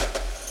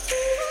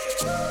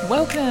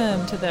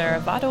Welcome to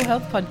the Vital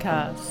Health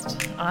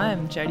Podcast.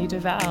 I'm Jodie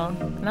Duval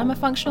and I'm a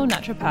functional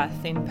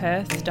naturopath in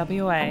Perth,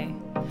 WA.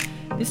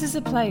 This is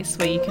a place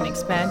where you can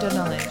expand your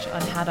knowledge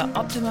on how to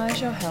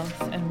optimise your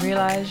health and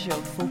realise your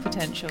full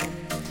potential.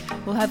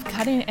 We'll have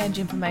cutting edge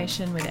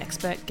information with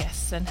expert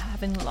guests and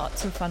having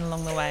lots of fun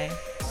along the way.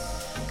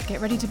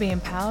 Get ready to be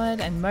empowered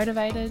and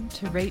motivated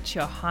to reach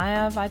your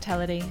higher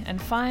vitality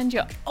and find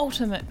your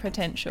ultimate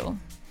potential.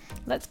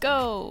 Let's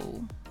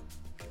go!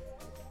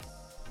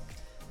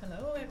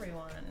 Hello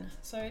everyone.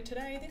 So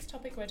today this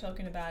topic we're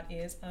talking about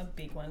is a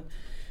big one.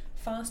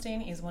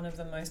 Fasting is one of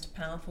the most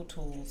powerful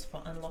tools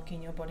for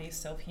unlocking your body's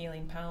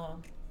self-healing power.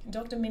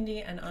 Dr. Mindy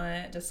and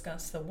I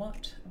discuss the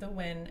what, the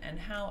when and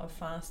how of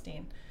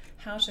fasting,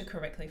 how to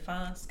correctly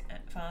fast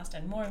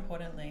and more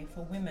importantly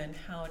for women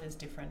how it is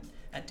different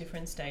at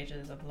different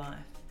stages of life,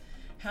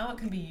 how it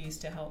can be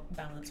used to help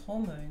balance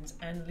hormones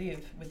and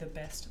live with the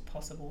best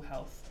possible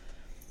health.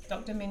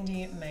 Dr.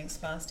 Mindy makes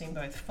fasting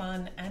both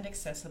fun and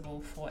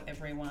accessible for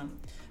everyone.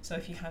 So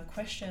if you have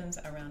questions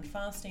around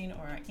fasting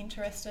or are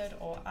interested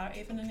or are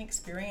even an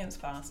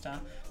experienced faster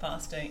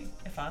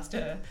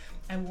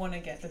and want to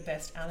get the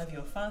best out of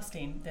your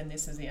fasting, then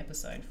this is the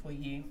episode for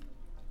you.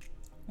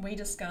 We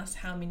discuss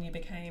how Mindy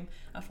became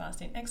a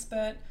fasting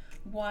expert,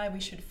 why we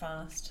should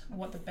fast,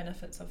 what the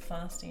benefits of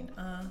fasting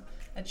are,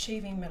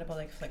 achieving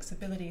metabolic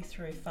flexibility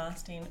through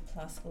fasting,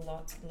 plus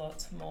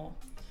lots more.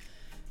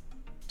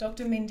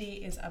 Dr.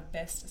 Mindy is a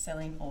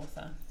best-selling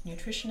author,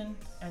 nutrition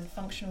and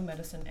functional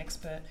medicine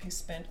expert who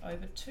spent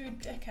over 2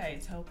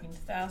 decades helping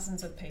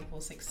thousands of people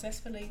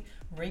successfully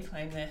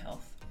reclaim their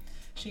health.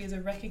 She is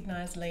a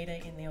recognised leader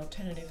in the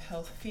alternative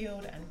health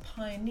field and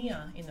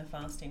pioneer in the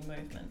fasting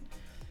movement,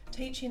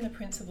 teaching the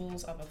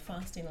principles of a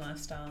fasting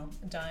lifestyle,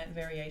 diet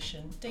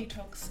variation,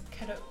 detox,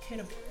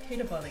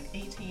 catabolic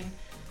eating,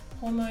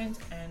 hormones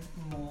and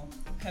more.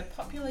 Her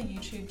popular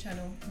YouTube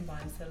channel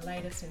combines the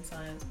latest in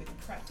science with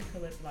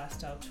practical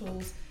lifestyle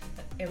tools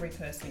that every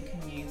person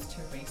can use to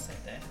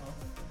reset their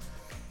health.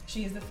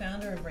 She is the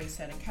founder of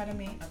Reset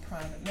Academy, a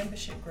private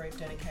membership group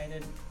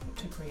dedicated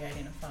to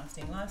creating a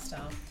fasting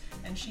lifestyle,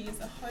 and she is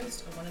the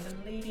host of one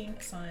of the leading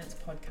science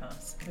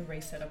podcasts, the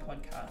Resetter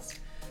Podcast,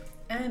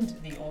 and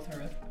the author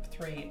of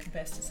 3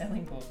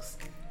 best-selling books,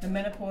 The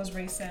Menopause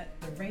Reset,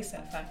 The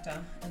Reset Factor,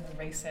 and The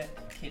Reset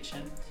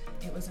Kitchen.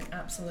 It was an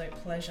absolute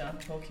pleasure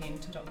talking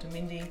to Dr.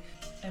 Mindy,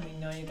 and we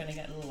know you're going to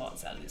get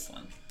lots out of this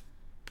one.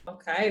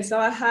 Okay, so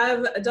I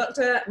have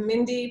Dr.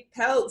 Mindy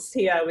Pelz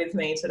here with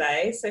me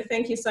today. So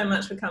thank you so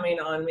much for coming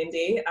on,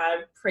 Mindy.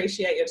 I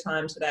appreciate your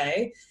time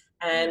today,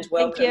 and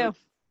welcome to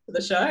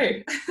the show.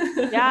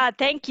 Yeah,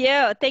 thank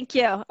you. Thank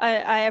you.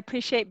 I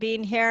appreciate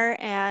being here.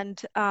 And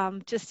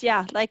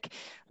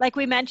like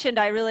we mentioned,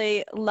 I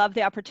really love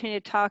the opportunity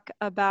to talk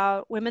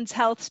about women's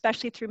health,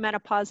 especially through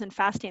menopause and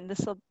fasting. This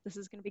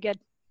is going to be good.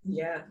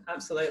 Yeah,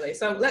 absolutely.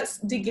 So let's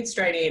dig it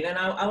straight in. And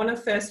I want to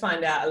first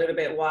find out a little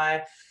bit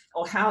why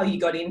or how you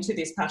got into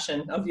this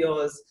passion of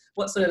yours.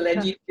 What sort of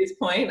led you to this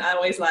point? I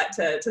always like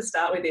to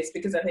start with this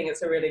because I think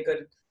it's a really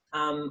good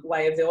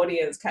way of the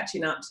audience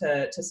catching up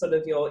to sort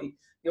of your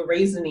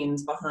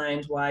reasonings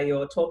behind why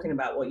you're talking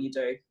about what you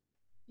do.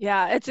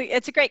 Yeah,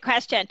 it's a great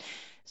question.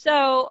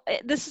 So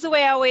this is the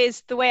way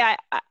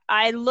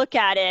I look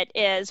at it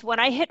is when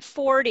I hit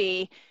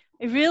 40,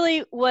 I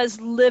really was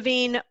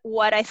living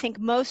what I think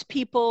most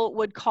people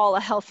would call a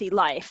healthy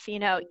life,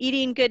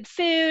 eating good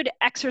food,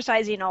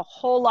 exercising a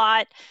whole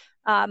lot.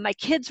 My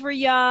kids were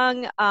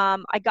young.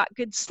 I got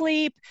good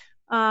sleep.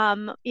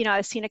 I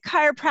was seeing a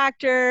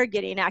chiropractor,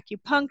 getting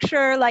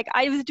acupuncture. Like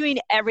I was doing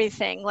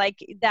everything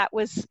like that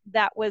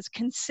was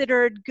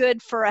considered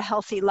good for a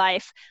healthy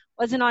life.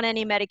 Wasn't on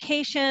any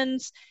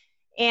medications.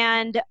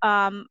 And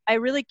I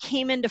really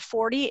came into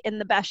 40 in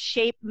the best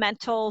shape,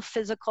 mental,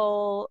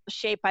 physical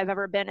shape I've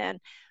ever been in.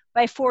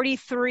 By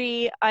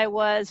 43, I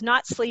was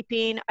not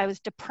sleeping. I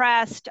was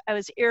depressed. I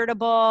was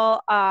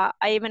irritable. I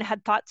even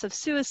had thoughts of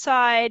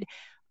suicide.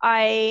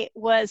 I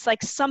was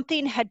like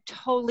something had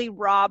totally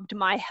robbed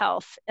my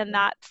health in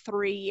that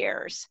 3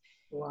 years.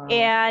 Wow.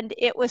 And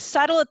it was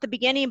subtle at the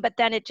beginning, but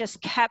then it just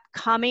kept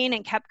coming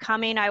and kept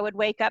coming. I would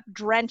wake up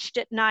drenched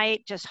at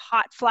night, just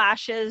hot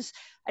flashes.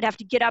 I'd have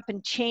to get up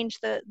and change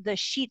the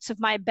sheets of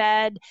my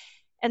bed.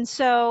 And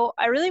so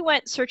I really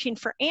went searching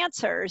for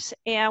answers.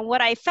 And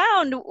what I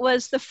found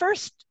was the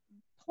first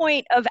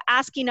point of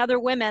asking other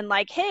women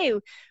like, hey,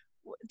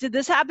 did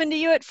this happen to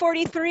you at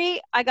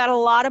 43? I got a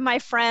lot of my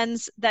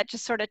friends that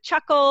just sort of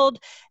chuckled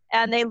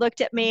and they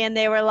looked at me and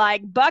they were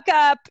like, buck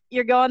up,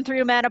 you're going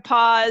through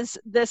menopause.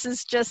 This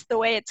is just the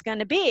way it's going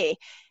to be.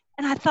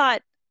 And I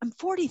thought, I'm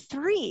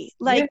 43.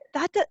 Like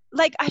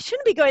I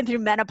shouldn't be going through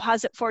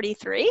menopause at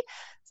 43.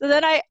 So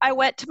then I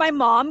went to my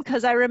mom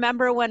because I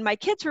remember when my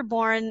kids were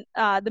born,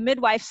 the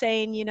midwife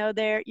saying,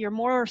 you're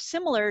more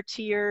similar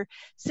to your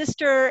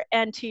sister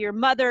and to your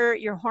mother.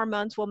 Your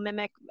hormones will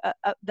mimic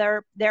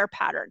their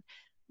pattern.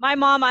 my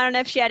mom, I don't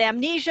know if she had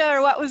amnesia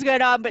or what was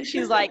going on, but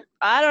she's like,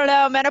 I don't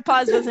know,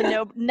 menopause was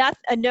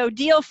a no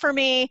deal for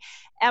me.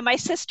 And my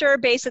sister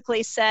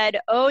basically said,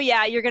 oh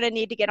yeah, you're going to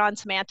need to get on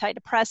some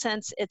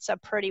antidepressants. It's a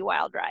pretty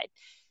wild ride.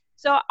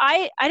 So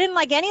I didn't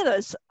like any of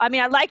those. I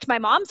mean, I liked my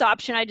mom's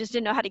option. I just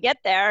didn't know how to get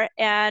there.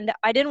 And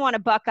I didn't want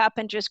to buck up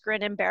and just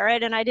grin and bear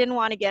it. And I didn't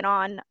want to get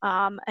on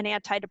an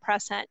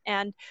antidepressant.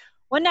 And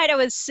one night I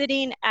was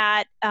sitting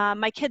at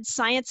my kid's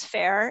science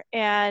fair,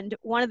 and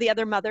one of the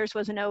other mothers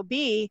was an OB.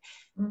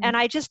 And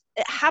I just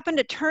happened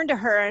to turn to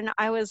her and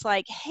I was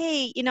like,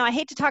 hey, I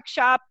hate to talk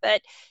shop,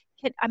 but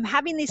I'm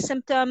having these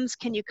symptoms.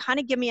 Can you kind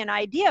of give me an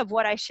idea of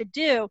what I should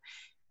do?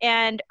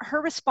 And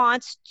her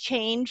response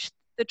changed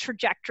the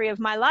trajectory of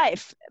my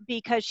life,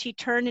 because she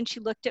turned and she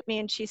looked at me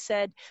and she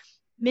said,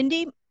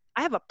 Mindy,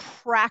 I have a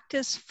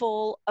practice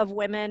full of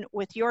women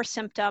with your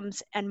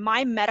symptoms, and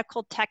my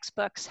medical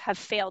textbooks have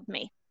failed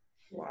me.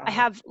 Wow. I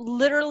have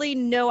literally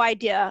no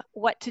idea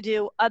what to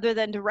do other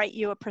than to write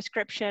you a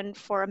prescription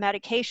for a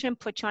medication,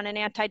 put you on an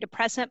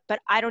antidepressant, but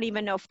I don't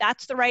even know if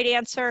that's the right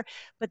answer.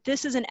 But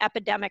this is an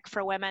epidemic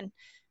for women.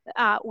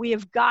 We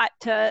have got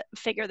to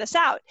figure this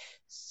out.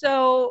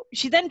 So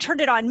she then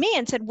turned it on me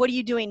and said, what are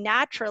you doing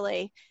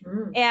naturally?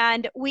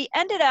 And we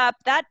ended up,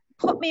 that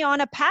put me on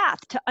a path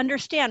to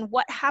understand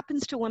what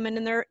happens to women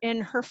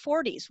in her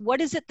 40s. What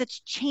is it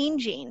that's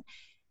changing?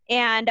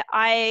 And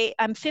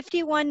I'm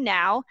 51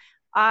 now.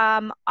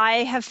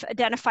 I have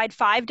identified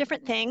 5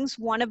 different things.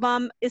 One of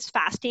them is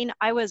fasting.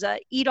 I was a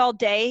eat all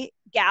day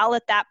gal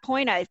at that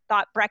point. I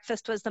thought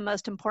breakfast was the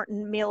most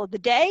important meal of the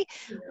day.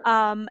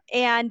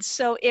 And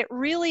so it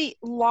really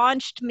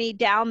launched me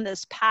down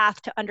this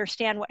path to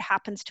understand what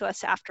happens to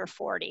us after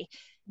 40.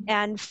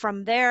 And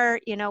from there,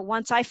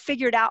 once I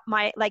figured out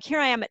here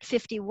I am at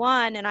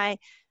 51, and I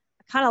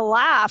kind of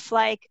laugh.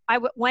 Like I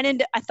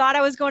thought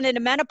I was going into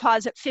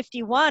menopause at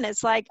 51.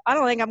 It's like, I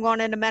don't think I'm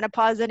going into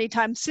menopause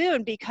anytime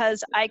soon,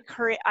 because I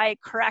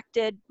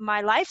corrected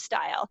my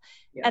lifestyle,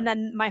 and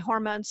then my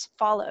hormones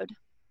followed.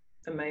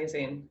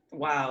 Amazing.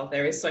 Wow.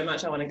 There is so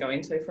much I want to go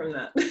into from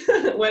that.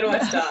 Where do I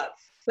start?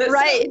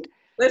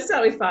 Let's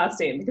start with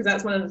fasting, because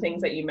that's one of the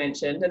things that you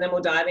mentioned, and then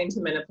we'll dive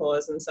into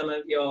menopause and some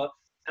of your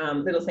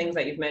little things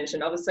that you've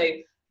mentioned.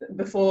 Obviously,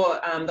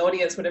 before the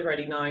audience would have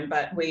already known,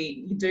 but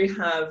you do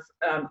have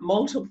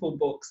multiple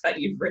books that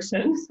you've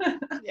written.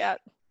 Yeah.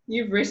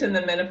 You've written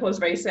the Menopause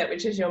Reset,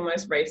 which is your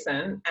most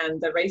recent, and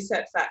the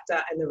Reset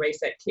Factor and the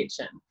Reset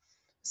Kitchen.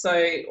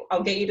 So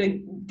I'll get you to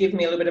give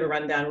me a little bit of a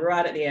rundown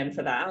right at the end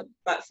for that.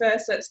 But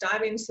first, let's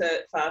dive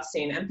into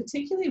fasting, and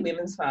particularly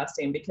women's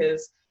fasting,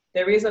 because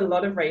there is a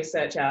lot of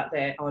research out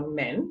there on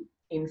men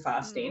in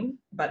fasting,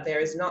 but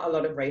there is not a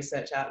lot of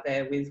research out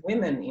there with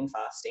women in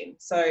fasting.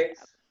 So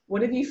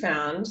what have you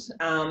found?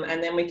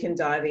 And then we can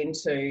dive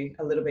into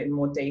a little bit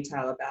more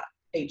detail about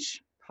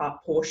each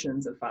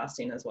portions of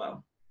fasting as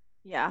well.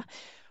 Yeah.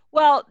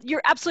 Well,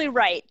 you're absolutely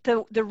right.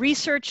 The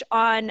research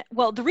on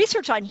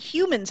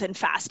humans and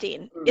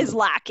fasting is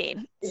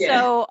lacking. Yeah.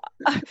 So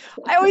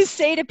I always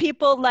say to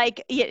people,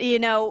 like,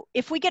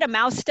 if we get a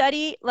mouse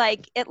study,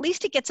 like, at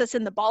least it gets us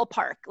in the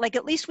ballpark. Like,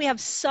 at least we have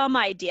some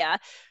idea.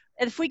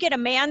 And if we get a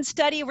man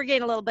study, we're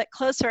getting a little bit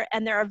closer,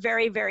 and there are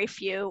very, very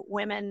few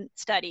women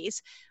studies.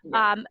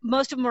 Yeah.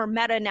 Most of them are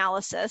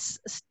meta-analysis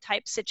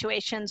type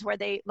situations where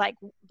they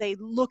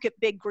look at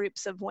big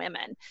groups of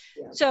women.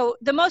 Yeah. So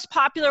the most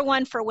popular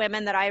one for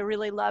women that I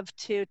really love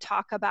to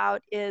talk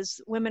about is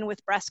women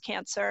with breast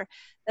cancer,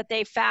 that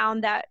they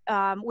found that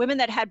women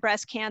that had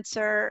breast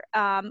cancer,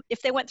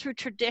 if they went through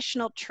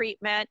traditional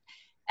treatment,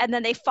 and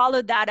then they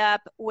followed that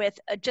up with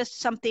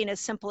just something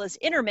as simple as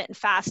intermittent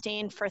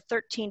fasting for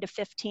 13 to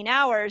 15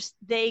 hours,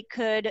 their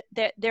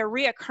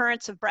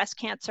reoccurrence of breast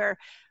cancer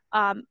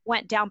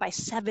went down by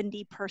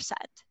 70%.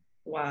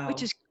 Wow.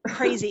 Which is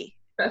crazy.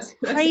 That's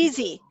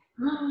crazy.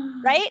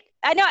 Right?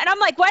 I know. And I'm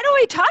like, why don't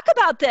we talk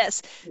about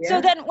this? Yeah.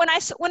 So then when I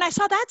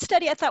saw that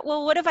study, I thought,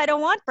 well, what if I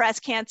don't want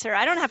breast cancer?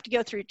 I don't have to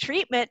go through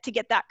treatment to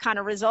get that kind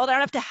of result. I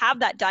don't have to have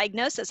that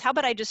diagnosis. How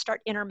about I just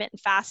start intermittent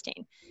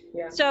fasting?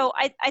 Yeah. So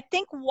I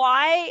think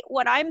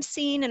what I'm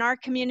seeing in our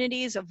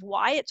communities of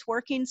why it's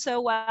working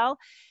so well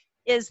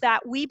is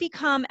that we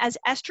become, as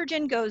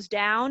estrogen goes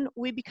down,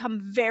 we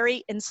become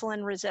very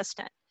insulin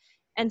resistant.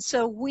 And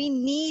so we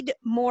need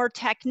more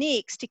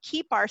techniques to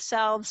keep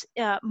ourselves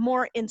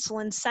more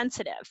insulin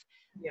sensitive.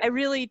 Yeah. I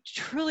really,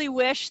 truly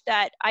wish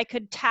that I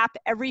could tap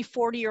every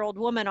 40-year-old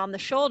woman on the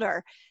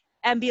shoulder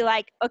and be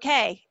like,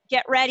 okay,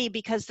 get ready,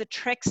 because the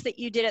tricks that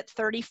you did at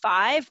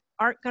 35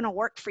 aren't going to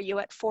work for you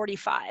at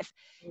 45.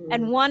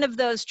 And one of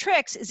those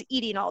tricks is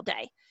eating all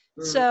day.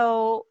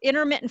 So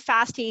intermittent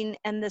fasting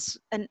and this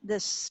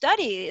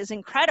study is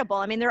incredible.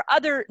 I mean, there are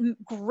other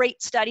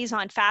great studies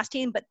on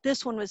fasting, but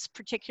this one was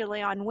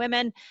particularly on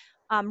women.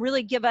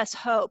 Really give us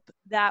hope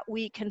that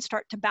we can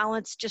start to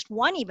balance just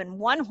one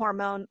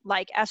hormone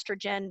like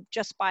estrogen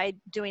just by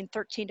doing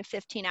 13 to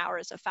 15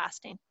 hours of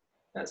fasting.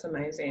 That's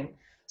amazing.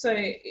 So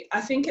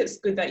I think it's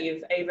good that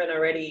you've even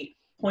already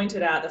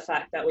pointed out the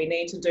fact that we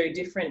need to do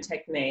different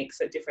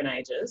techniques at different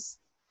ages.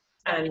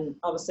 And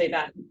obviously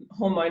that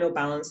hormonal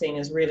balancing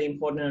is really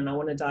important, and I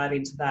want to dive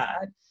into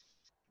that.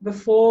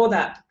 Before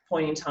that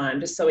point in time,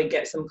 just so we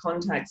get some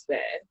context,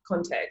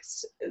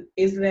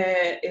 is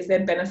there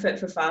benefit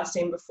for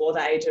fasting before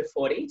the age of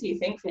 40, do you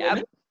think, for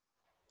women?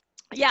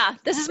 Yeah,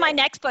 this is my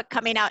next book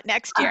coming out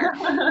next year.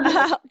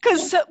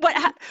 Because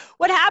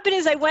what happened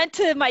is I went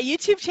to my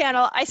YouTube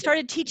channel. I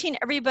started teaching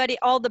everybody,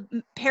 all the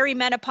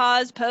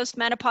perimenopause,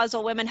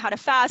 postmenopausal women, how to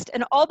fast.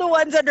 And all the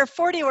ones under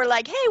 40 were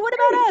like, hey, what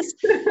about us?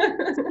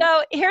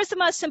 So here's the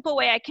most simple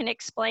way I can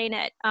explain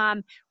it.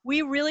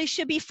 We really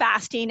should be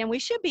fasting, and we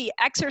should be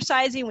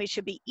exercising. We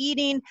should be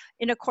eating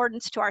in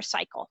accordance to our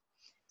cycle.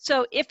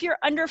 So if you're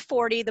under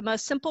 40, the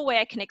most simple way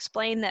I can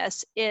explain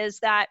this is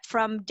that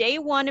from day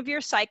 1 of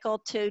your cycle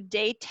to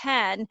day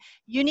 10,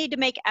 you need to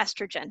make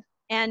estrogen.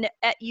 And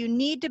you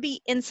need to be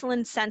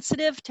insulin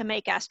sensitive to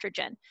make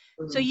estrogen.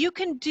 Mm-hmm. So you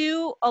can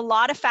do a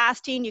lot of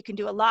fasting, you can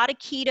do a lot of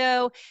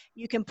keto,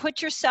 you can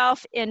put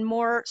yourself in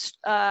more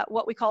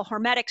what we call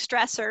hormetic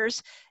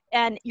stressors,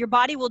 and your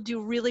body will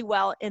do really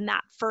well in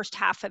that first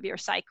half of your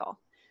cycle.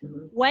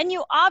 Mm-hmm. When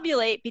you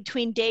ovulate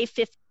between day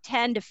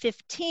 10 to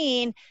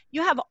 15,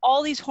 you have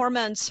all these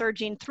hormones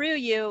surging through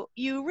you.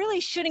 You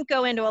really shouldn't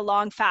go into a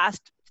long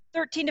fast.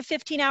 13 to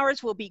 15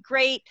 hours will be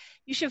great.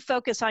 You should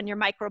focus on your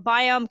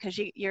microbiome, because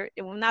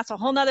and that's a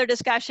whole nother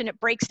discussion. It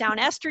breaks down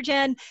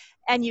estrogen,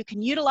 and you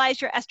can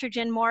utilize your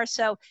estrogen more.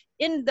 So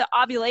in the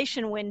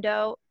ovulation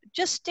window,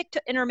 just stick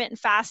to intermittent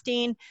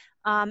fasting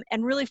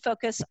and really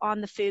focus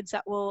on the foods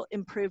that will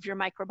improve your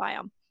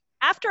microbiome.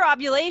 After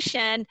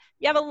ovulation,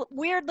 you have a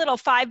weird little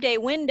 5-day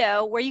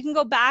window where you can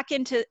go back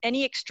into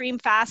any extreme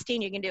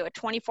fasting. You can do a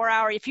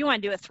 24-hour. If you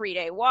want to do a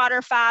 3-day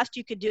water fast,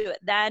 you could do it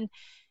then.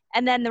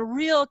 And then the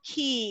real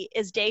key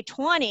is day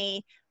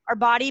 20, our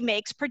body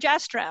makes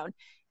progesterone.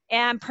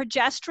 And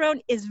progesterone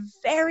is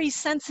very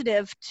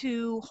sensitive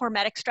to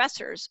hormetic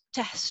stressors,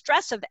 to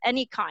stress of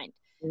any kind.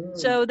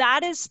 So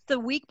that is the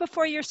week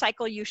before your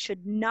cycle. You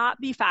should not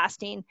be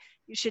fasting.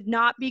 You should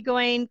not be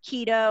going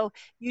keto.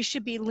 You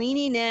should be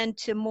leaning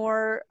into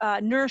more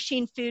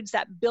nourishing foods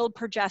that build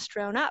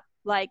progesterone up,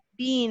 like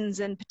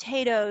beans and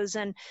potatoes,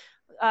 and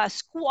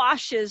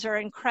squashes are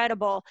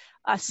incredible.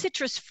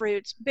 Citrus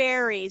fruits,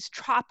 berries,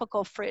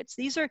 tropical fruits.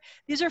 These are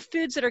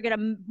foods that are going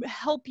to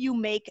help you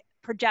make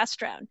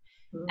progesterone.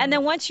 And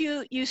then once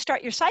you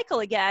start your cycle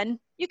again,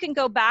 you can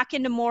go back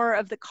into more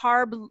of the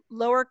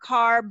lower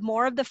carb,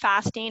 more of the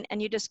fasting,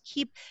 and you just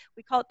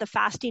we call it the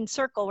fasting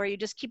circle, where you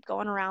just keep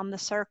going around the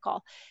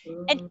circle.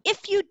 And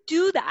if you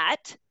do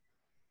that,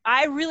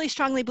 I really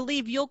strongly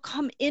believe you'll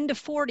come into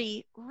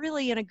 40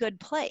 really in a good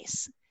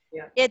place.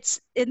 Yeah.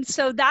 And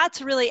so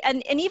that's really,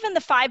 and even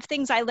the 5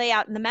 things I lay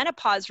out in the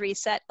menopause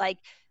reset, like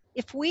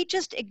if we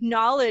just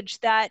acknowledge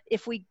that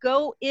if we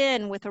go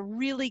in with a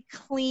really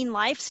clean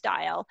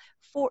lifestyle,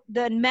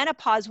 the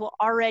menopause will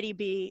already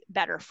be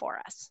better for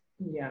us.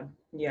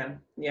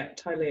 Yeah,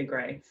 totally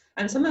agree.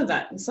 And some of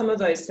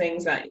those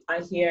things that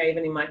I hear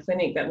even in my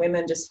clinic, that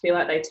women just feel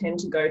like they tend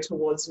to go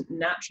towards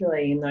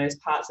naturally in those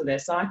parts of their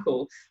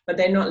cycle, but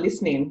they're not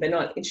listening, they're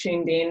not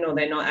tuned in, or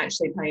they're not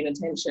actually paying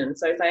attention.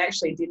 So if they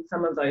actually did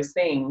some of those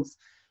things,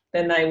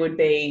 then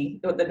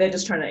they're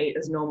just trying to eat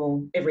as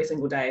normal every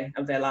single day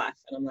of their life.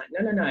 And I'm like,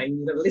 no, you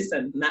need to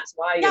listen. And that's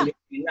why you're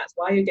listening. That's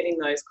why you're getting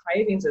those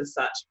cravings as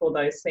such for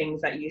those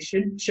things that you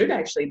should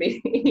actually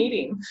be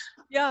eating.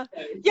 Yeah.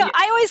 So, yeah.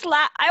 I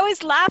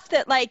always laugh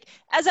that, like,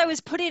 as I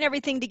was putting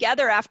everything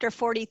together after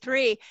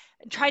 43,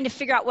 trying to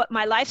figure out what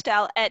my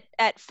lifestyle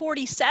at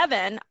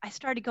 47, I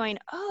started going,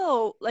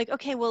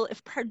 okay, well,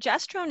 if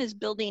progesterone is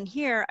building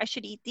here, I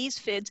should eat these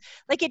foods.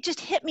 Like, it just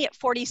hit me at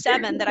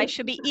 47 that I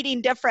should be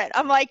eating different.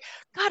 I'm like,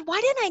 God, why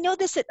didn't I know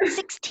this at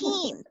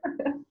 16?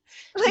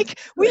 Like,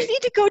 we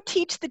need to go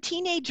teach the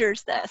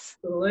teenagers this.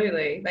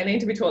 Absolutely. They need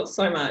to be taught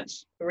so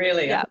much,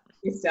 really. Yeah.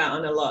 Missed out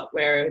on a lot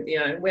where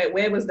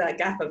where was that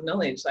gap of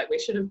knowledge? Like, we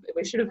should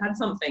have had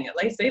something, at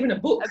least even a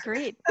book.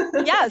 Agreed.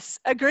 Yes,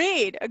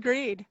 agreed.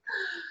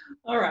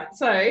 All right,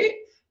 so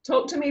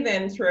talk to me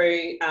then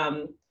through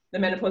the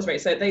menopause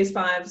rate. So these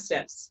 5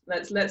 steps,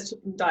 let's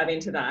dive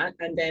into that,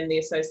 and then the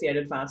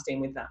associated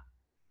fasting with that.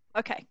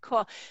 Okay,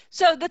 cool.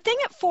 So the thing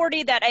at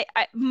 40 that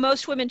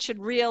most women should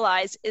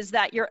realize is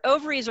that your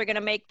ovaries are going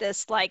to make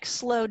this like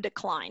slow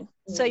decline.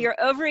 So your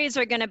ovaries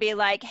are going to be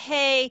like,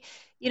 hey,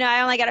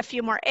 I only got a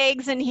few more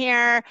eggs in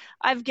here.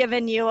 I've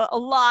given you a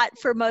lot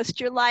for most of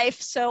your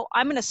life. So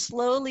I'm going to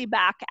slowly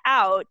back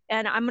out,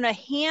 and I'm going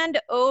to hand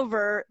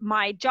over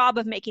my job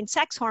of making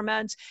sex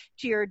hormones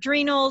to your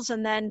adrenals.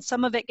 And then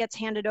some of it gets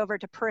handed over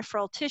to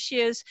peripheral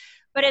tissues,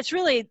 but it's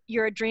really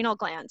your adrenal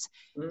glands.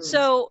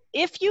 So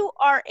if you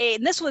are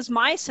and this was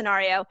my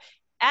scenario,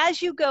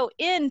 as you go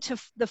into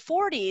the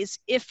 40s,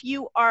 if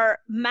you are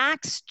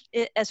maxed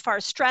as far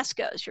as stress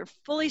goes, you're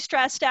fully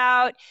stressed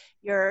out,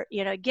 you're,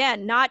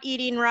 again, not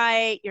eating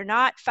right, you're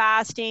not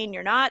fasting,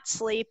 you're not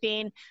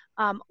sleeping,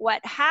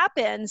 what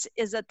happens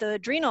is that the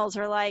adrenals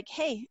are like,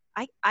 hey,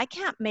 I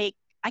can't make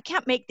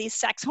these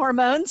sex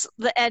hormones.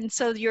 And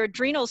so your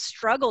adrenals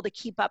struggle to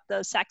keep up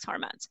those sex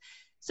hormones.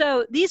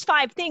 So these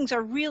 5 things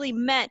are really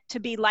meant to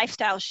be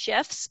lifestyle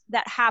shifts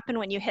that happen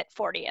when you hit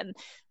 40. And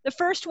the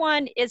first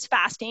one is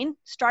fasting.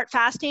 Start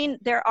fasting.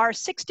 There are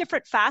 6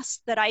 different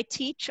fasts that I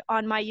teach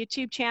on my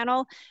YouTube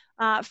channel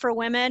for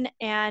women,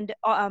 and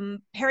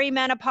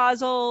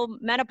perimenopausal,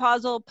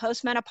 menopausal,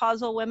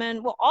 postmenopausal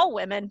women, well, all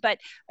women, but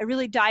I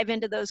really dive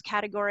into those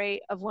category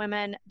of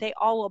women. They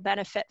all will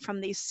benefit from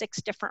these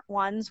 6 different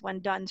ones when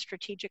done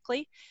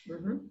strategically.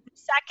 Mm-hmm.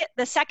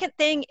 The second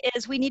thing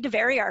is we need to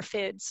vary our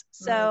foods.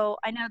 So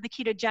I know the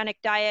ketogenic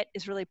diet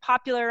is really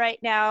popular right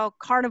now.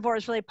 Carnivore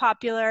is really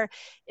popular.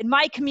 In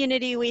my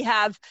community, we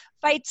have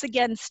fights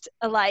against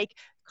like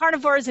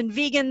carnivores and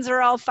vegans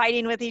are all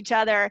fighting with each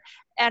other.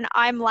 And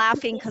I'm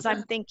laughing because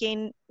I'm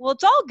thinking, well,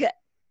 it's all good.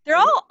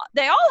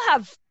 They all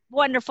have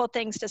wonderful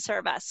things to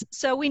serve us.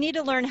 So we need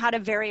to learn how to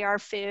vary our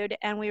food,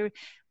 and we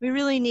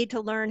really need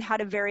to learn how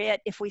to vary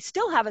it if we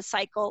still have a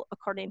cycle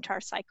according to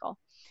our cycle.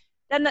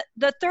 Then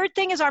the third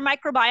thing is our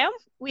microbiome.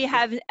 We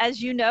have,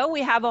 as you know,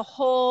 we have a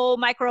whole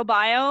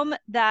microbiome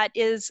that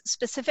is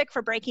specific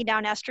for breaking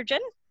down estrogen.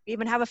 We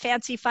even have a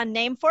fancy fun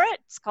name for it.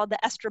 It's called the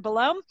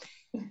estrobolome.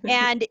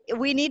 And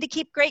we need to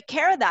keep great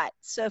care of that.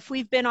 So if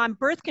we've been on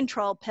birth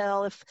control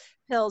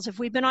pills, if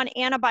we've been on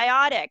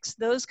antibiotics,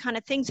 those kind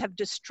of things have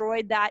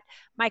destroyed that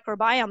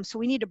microbiome. So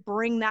we need to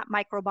bring that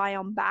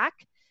microbiome back.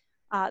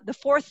 The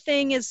fourth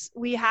thing is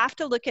we have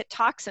to look at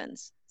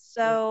toxins.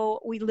 So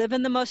we live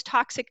in the most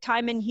toxic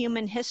time in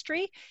human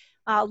history.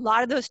 A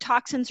lot of those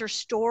toxins are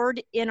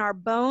stored in our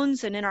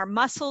bones and in our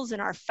muscles,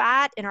 in our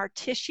fat, in our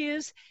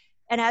tissues.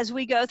 And as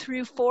we go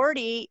through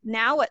 40,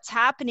 now what's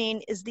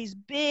happening is these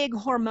big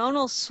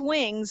hormonal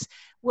swings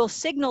will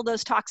signal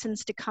those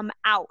toxins to come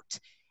out.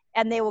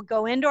 And they will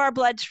go into our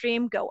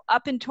bloodstream, go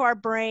up into our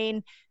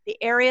brain, the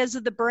areas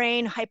of the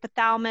brain,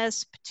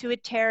 hypothalamus,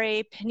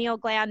 pituitary, pineal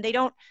gland, they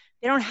don't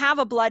have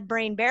a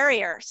blood-brain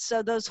barrier.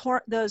 So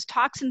those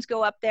toxins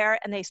go up there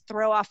and they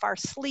throw off our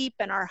sleep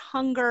and our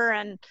hunger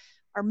and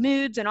our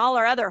moods and all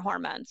our other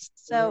hormones.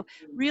 So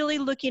really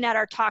looking at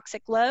our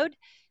toxic load.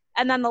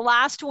 And then the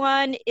last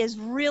one is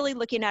really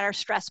looking at our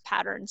stress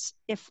patterns.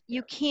 If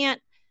you can't,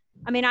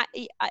 I mean,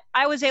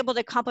 I was able to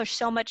accomplish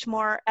so much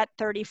more at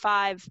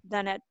 35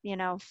 than at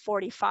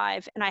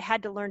 45, and I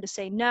had to learn to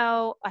say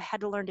no. I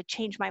had to learn to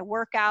change my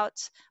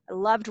workouts. I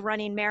loved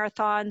running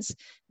marathons.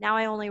 Now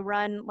I only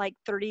run like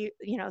 30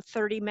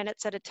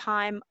 minutes at a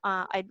time.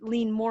 I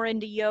lean more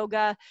into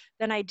yoga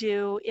than I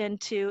do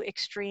into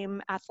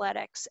extreme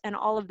athletics, and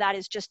all of that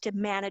is just to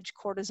manage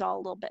cortisol a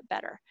little bit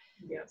better.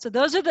 Yeah. So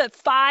those are the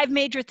 5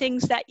 major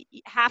things that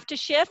have to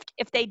shift.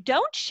 If they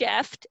don't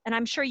shift, and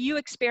I'm sure you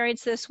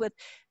experience this with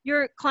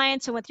your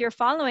clients and with your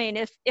following,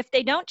 if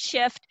they don't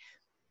shift,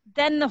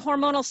 then the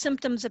hormonal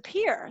symptoms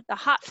appear, the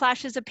hot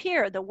flashes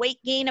appear, the weight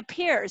gain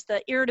appears,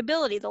 the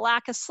irritability, the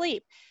lack of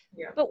sleep.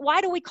 Yeah. But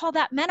why do we call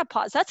that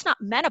menopause? That's not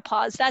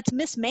menopause, that's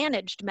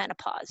mismanaged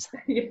menopause.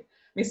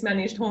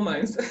 Mismanaged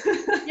hormones.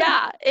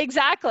 Yeah,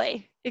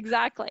 exactly.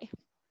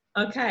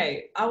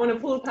 Okay, I want to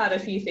pull apart a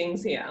few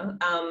things here.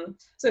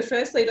 So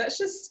firstly, let's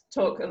just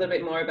talk a little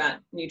bit more about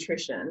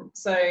nutrition.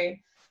 So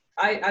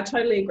I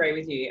totally agree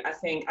with you. I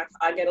think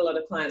I get a lot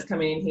of clients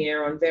coming in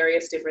here on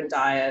various different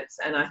diets,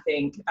 and I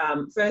think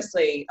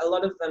firstly, a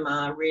lot of them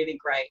are really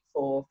great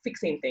for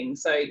fixing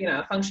things. So,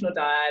 a functional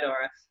diet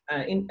or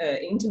an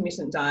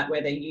intermittent diet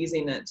where they're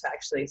using it to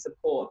actually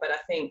support. But I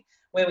think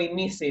where we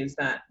miss is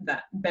that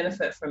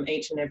benefit from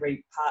each and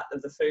every part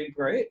of the food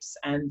groups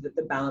and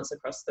the balance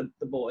across the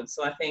board.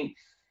 So I think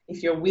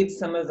if you're with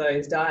some of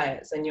those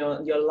diets, then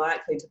you're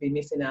likely to be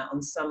missing out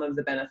on some of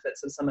the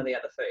benefits of some of the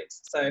other foods.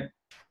 So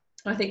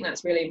I think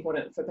that's really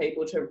important for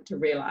people to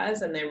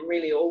realize, and they're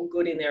really all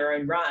good in their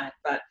own right,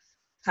 but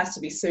has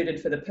to be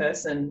suited for the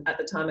person at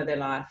the time of their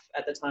life,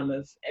 at the time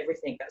of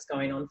everything that's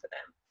going on for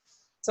them.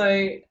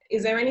 So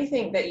is there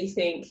anything that you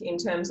think in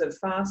terms of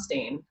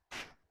fasting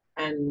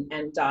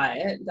and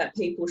diet that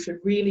people should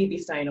really be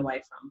staying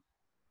away from?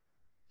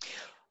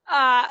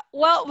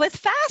 Well, with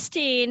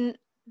fasting,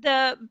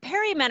 the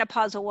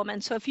perimenopausal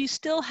woman, so if you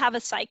still have a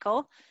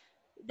cycle,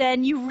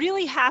 then you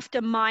really have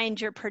to mind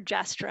your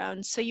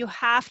progesterone. So you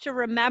have to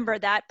remember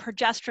that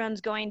progesterone's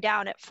going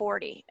down at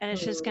 40 and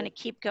it's just going to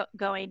keep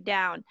going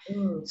down.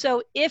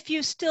 So if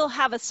you still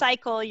have a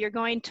cycle, you're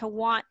going to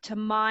want to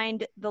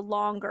mind the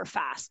longer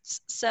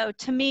fasts. So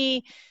to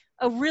me,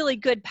 a really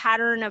good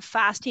pattern of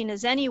fasting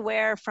is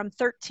anywhere from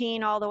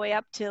 13 all the way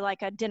up to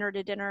like a dinner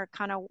to dinner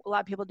kind of, a lot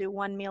of people do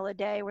 1 meal a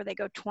day where they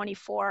go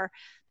 24.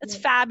 That's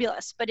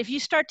fabulous. But if you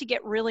start to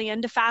get really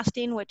into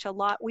fasting, which a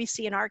lot we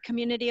see in our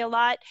community a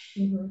lot,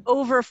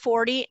 over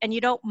 40, and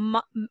you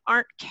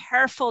aren't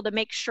careful to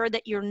make sure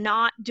that you're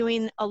not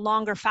doing a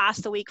longer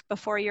fast the week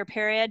before your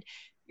period,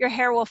 your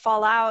hair will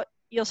fall out,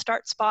 you'll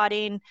start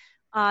spotting,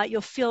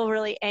 you'll feel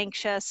really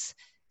anxious.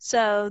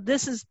 So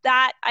this is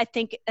that, I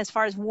think, as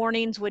far as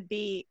warnings would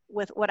be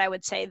with what I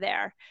would say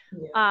there.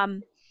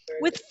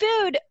 With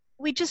food,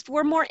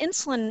 we're more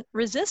insulin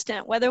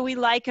resistant, whether we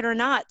like it or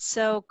not.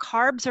 So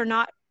carbs are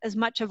not as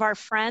much of our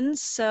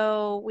friends.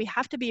 So we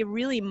have to be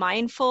really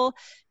mindful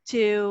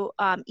to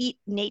eat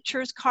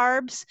nature's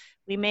carbs.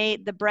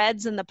 The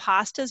breads and the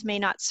pastas may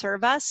not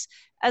serve us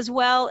as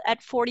well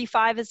at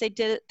 45 as they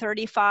did at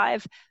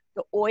 35.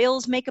 The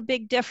oils make a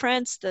big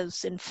difference,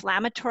 those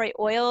inflammatory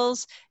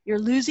oils. You're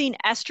losing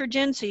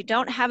estrogen, so you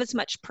don't have as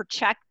much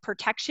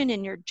protection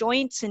in your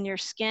joints and your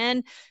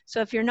skin.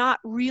 So if you're not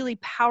really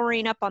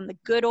powering up on the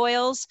good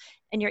oils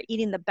and you're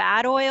eating the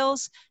bad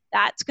oils,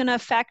 that's going to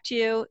affect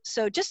you.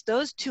 So just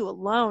those two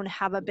alone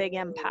have a big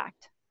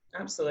impact.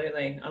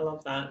 Absolutely. I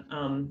love that.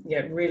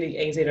 Yeah, really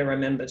easy to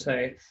remember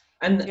too.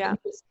 And yeah,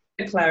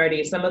 for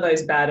clarity, some of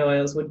those bad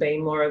oils would be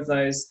more of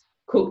those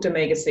cooked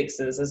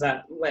omega-6s. Is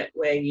that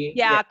where you...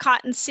 Yeah,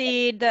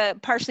 cottonseed, the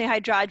partially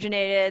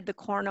hydrogenated, the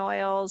corn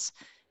oils.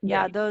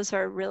 Yeah, those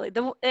are really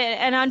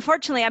and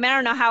unfortunately, I mean, I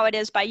don't know how it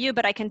is by you,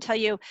 but I can tell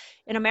you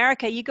in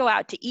America, you go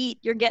out to eat,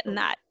 you're getting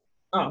that.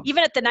 Oh,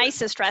 even at the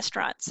nicest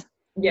restaurants.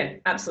 Yeah,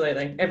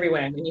 absolutely.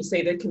 Everywhere. And you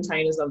see the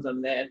containers of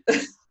them there.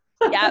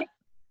 Yep.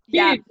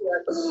 Yeah.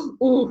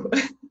 Ooh.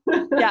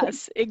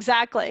 Yes,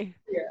 exactly.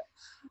 Yeah.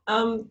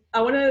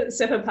 I want to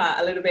step apart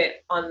a little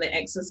bit on the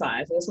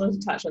exercise. I just wanted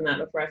to touch on that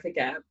before I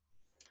forget.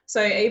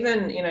 So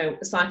even,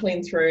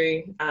 cycling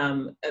through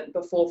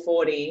before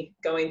 40,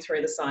 going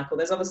through the cycle,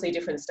 there's obviously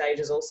different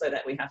stages also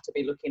that we have to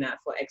be looking at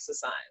for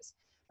exercise.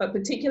 But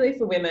particularly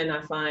for women,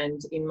 I find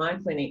in my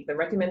clinic, the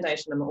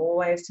recommendation I'm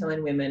always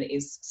telling women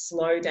is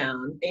slow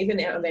down, even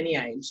of any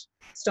age.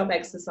 Stop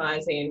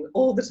exercising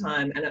all the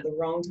time and at the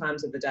wrong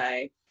times of the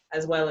day,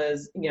 as well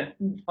as,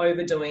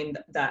 overdoing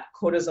that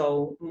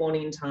cortisol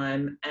morning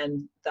time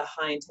and the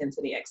high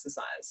intensity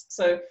exercise.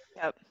 So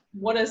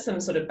what are some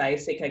sort of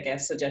basic, I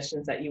guess,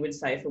 suggestions that you would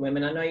say for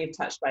women? I know you've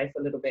touched base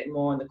a little bit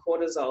more on the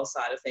cortisol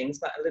side of things,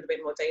 but a little bit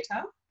more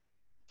detail.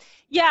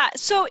 Yeah,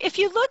 so if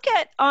you look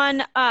at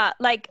on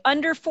like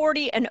under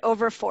 40 and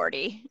over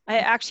 40,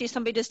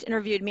 somebody just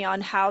interviewed me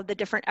on how the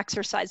different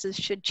exercises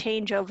should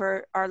change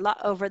over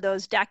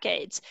those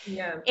decades.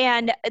 Yeah.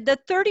 And the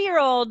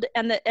 30-year-old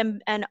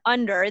and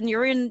under, and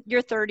you're in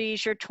your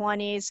 30s, your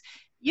 20s,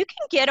 you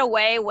can get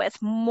away with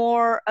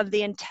more of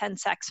the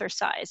intense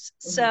exercise.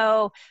 Mm-hmm.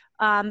 So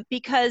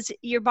because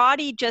your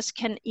body just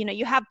can,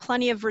 you have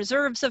plenty of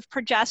reserves of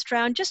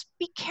progesterone. Just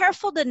be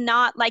careful to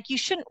not, you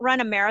shouldn't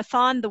run a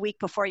marathon the week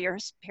before your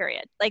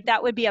period.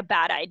 That would be a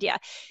bad idea.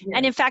 Yeah.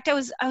 And in fact, I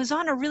was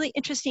on a really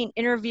interesting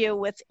interview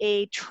with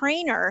a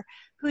trainer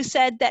who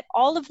said that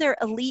all of their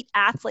elite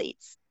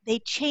athletes, they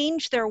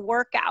changed their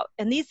workout.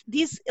 And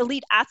these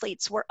elite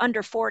athletes were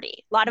under 40, a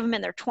lot of them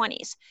in their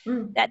 20s,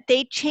 that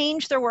they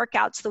changed their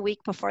workouts the week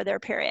before their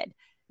period.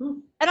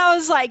 And I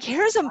was like,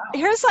 here's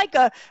like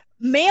a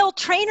male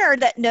trainer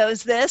that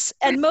knows this,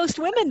 and most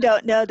women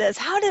don't know this.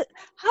 How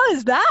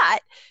is that?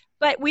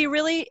 But we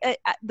really,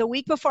 the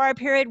week before our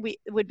period,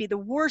 it would be the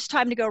worst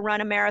time to go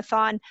run a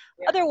marathon.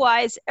 Yeah.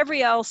 Otherwise,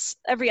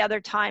 every other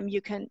time you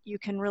can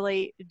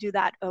really do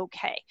that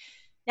okay.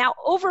 Now,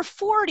 over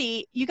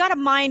 40, you got to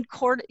mind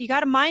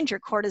your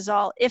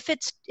cortisol.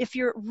 If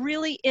you're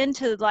really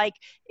into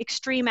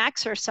extreme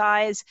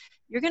exercise,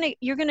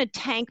 you're gonna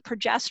tank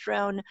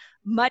progesterone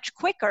much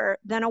quicker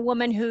than a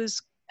woman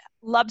who's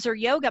loves her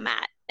yoga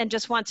mat and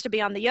just wants to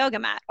be on the yoga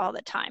mat all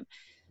the time.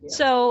 Yeah.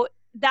 So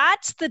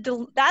that's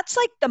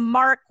the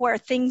mark where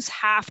things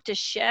have to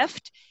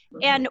shift.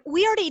 Mm-hmm. And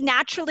we already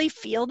naturally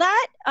feel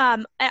that. I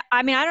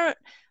mean, I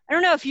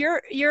don't know if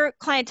your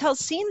clientele's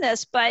seen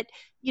this, but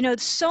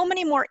so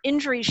many more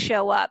injuries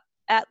show up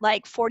at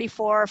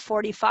 44 or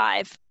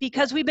 45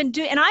 because we've been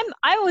doing, and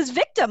I was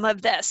victim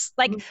of this.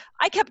 Mm-hmm.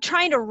 I kept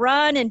trying to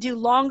run and do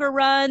longer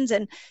runs,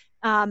 and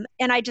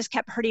I just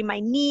kept hurting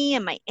my knee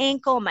and my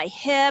ankle, my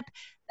hip,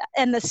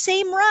 and the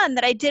same run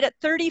that I did at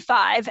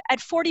 35, at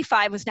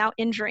 45 was now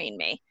injuring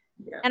me.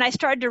 Yeah. And I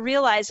started to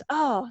realize,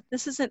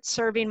 this isn't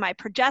serving my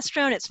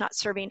progesterone. It's not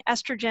serving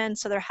estrogen.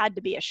 So there had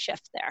to be a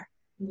shift there.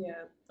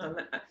 Yeah.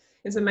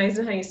 It's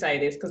amazing how you say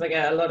this, because I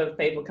get a lot of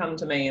people come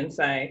to me and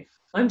say,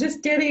 I'm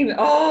just getting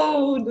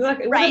old.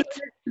 Right.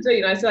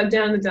 Do? So I'm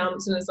down in the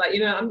dumps, and it's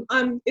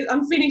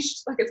I'm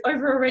finished. It's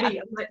over already.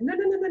 Yeah. I'm like, no.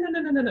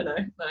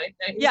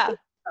 Yeah.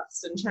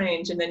 And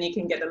change, and then you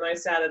can get the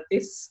most out of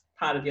this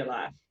part of your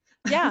life.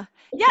 Yeah.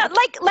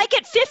 Like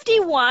at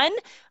 51,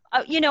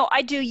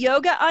 I do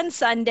yoga on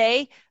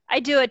Sunday. I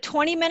do a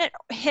 20-minute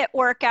HIIT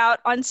workout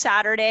on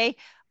Saturday.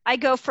 I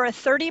go for a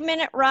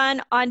 30-minute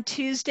run on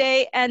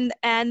Tuesday and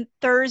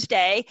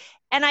Thursday,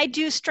 and I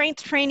do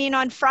strength training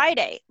on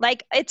Friday.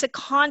 It's a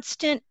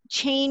constant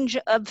change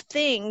of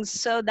things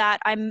so that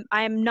I'm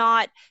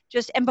not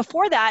just, and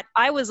before that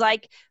I was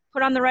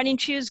put on the running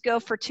shoes,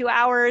 go for 2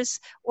 hours,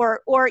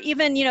 or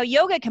even,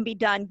 yoga can be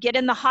done. Get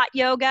in the hot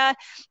yoga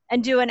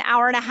and do an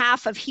hour and a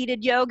half of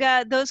heated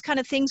yoga. Those kind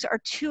of things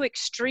are too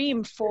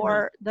extreme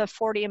for the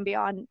 40 and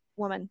beyond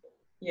woman.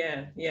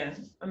 Yeah.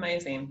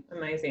 Amazing.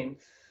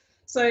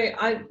 So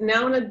I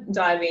now want to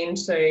dive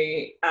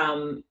into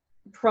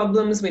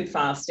problems with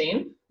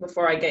fasting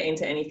before I get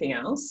into anything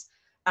else.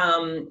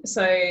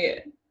 So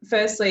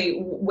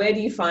firstly, where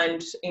do you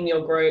find in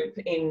your group,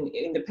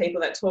 in the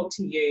people that talk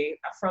to you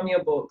from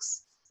your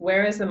books,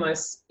 where are the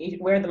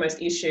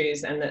most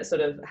issues, and that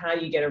sort of how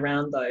you get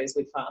around those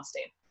with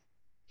fasting?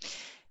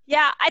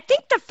 Yeah, I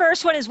think the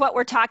first one is what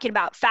we're talking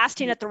about,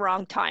 fasting at the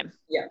wrong time.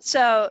 Yeah.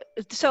 So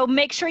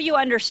make sure you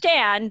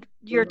understand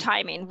your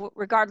timing,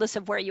 regardless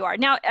of where you are.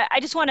 Now, I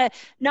just want to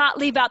not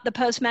leave out the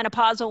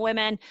postmenopausal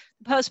women.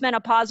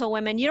 Postmenopausal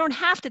women, you don't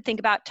have to think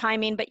about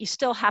timing, but you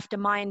still have to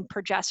mind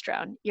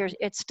progesterone.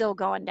 It's still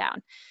going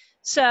down.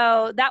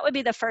 So that would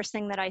be the first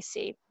thing that I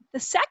see. The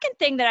second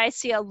thing that I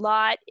see a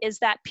lot is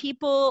that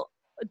people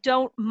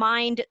don't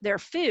mind their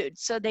food.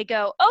 So they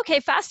go, okay,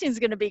 fasting is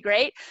going to be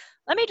great.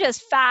 Let me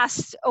just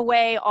fast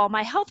away all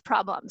my health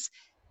problems.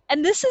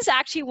 And this is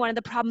actually one of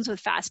the problems with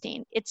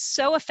fasting. It's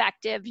so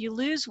effective. You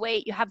lose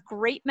weight. You have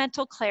great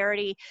mental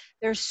clarity.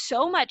 There's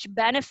so much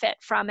benefit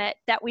from it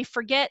that we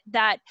forget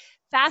that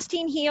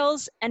fasting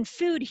heals and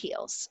food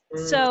heals.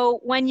 So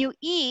when you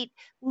eat,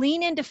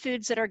 lean into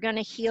foods that are going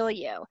to heal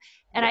you.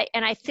 And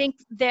I think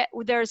that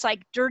there's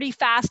like dirty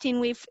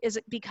fasting is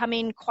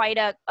becoming quite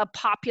a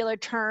popular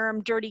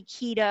term, dirty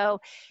keto.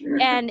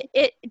 And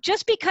it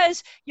just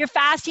because you're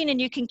fasting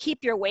and you can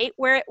keep your weight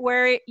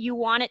where you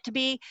want it to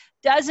be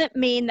doesn't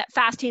mean that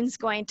fasting is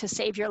going to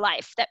save your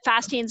life, that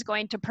fasting is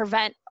going to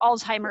prevent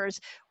Alzheimer's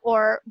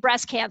or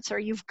breast cancer.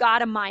 You've got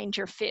to mind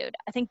your food.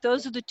 I think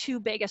those are the two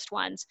biggest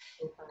ones.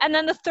 And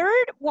then the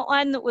third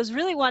one that was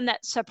really one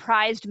that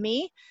surprised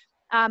me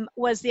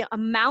was the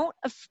amount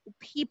of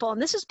people,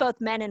 and this is both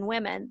men and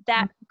women,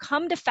 that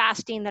come to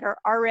fasting that are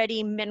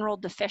already mineral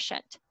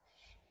deficient.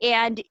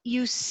 And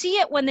you see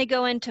it when they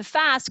go into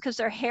fast because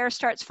their hair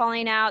starts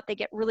falling out. They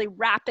get really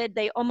rapid.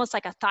 They almost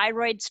like a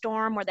thyroid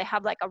storm where they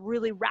have like a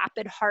really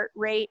rapid heart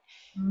rate.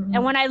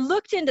 And when I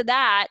looked into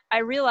that, I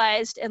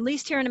realized, at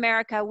least here in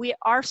America,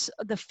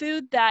 the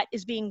food that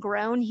is being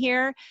grown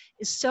here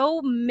is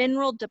so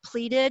mineral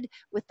depleted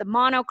with the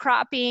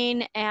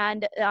monocropping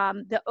and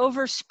the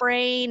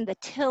overspraying, the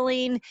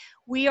tilling.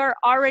 We are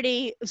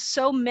already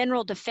so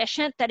mineral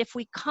deficient that if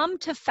we come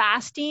to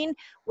fasting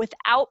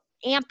without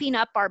amping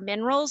up our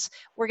minerals,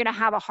 we're going to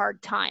have a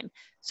hard time.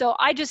 So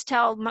I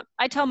tell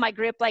my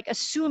group, like,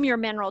 assume you're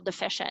mineral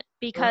deficient,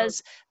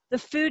 because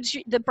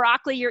the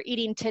broccoli you're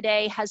eating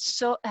today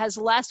has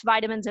less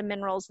vitamins and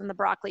minerals than the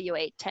broccoli you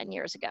ate 10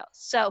 years ago.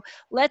 So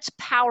let's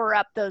power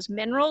up those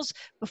minerals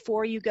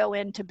before you go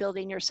into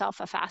building yourself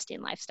a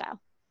fasting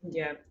lifestyle.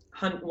 Yeah,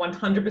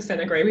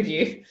 100% agree with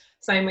you.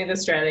 Same with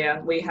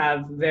Australia. We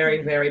have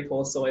very, very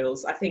poor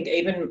soils. I think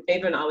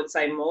even I would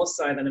say more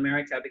so than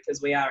America,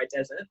 because we are a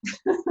desert.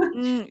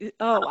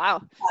 Oh,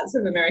 wow. Parts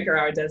of America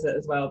are a desert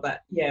as well.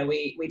 But yeah,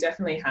 we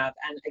definitely have.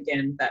 And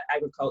again, that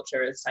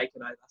agriculture has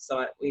taken over.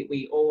 So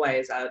we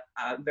always are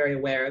very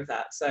aware of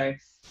that. So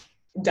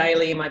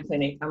daily in my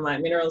clinic, I'm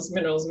like, minerals.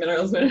 I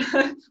feel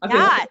like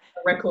a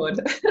record.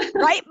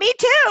 Right, me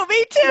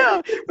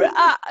too.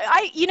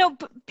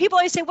 People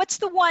always say, what's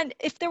the one,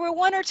 if there were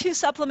one or two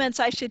supplements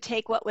I should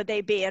take, what would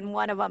they be? And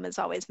one of them is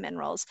always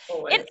minerals.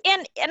 Always.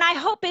 And I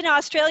hope in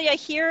Australia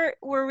here,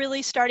 we're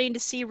really starting to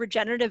see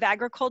regenerative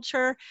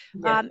agriculture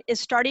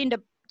is starting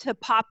to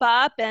pop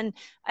up. And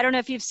I don't know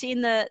if you've seen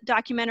the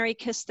documentary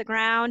Kiss the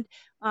Ground,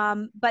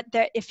 but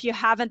if you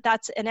haven't,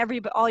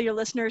 all your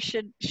listeners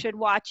should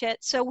watch it.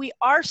 So we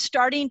are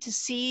starting to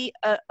see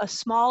a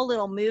small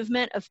little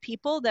movement of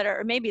people that are,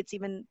 or maybe it's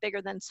even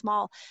bigger than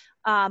small,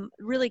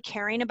 really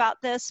caring about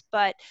this.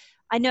 But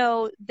I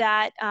know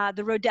that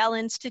the Rodell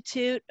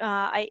Institute,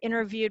 I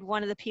interviewed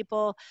one of the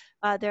people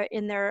there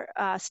in their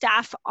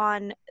staff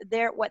on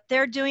what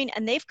they're doing,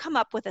 and they've come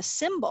up with a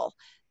symbol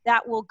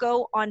that will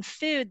go on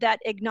food that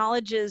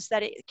acknowledges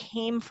that it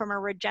came from a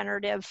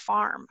regenerative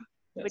farm.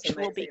 That's which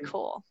amazing. Will be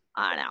cool.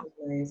 I know. That's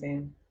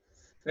amazing.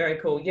 Very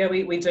cool. Yeah,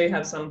 we do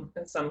have some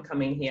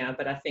coming here,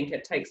 but I think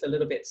it takes a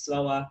little bit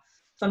slower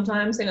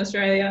sometimes in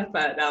Australia.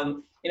 But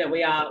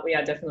we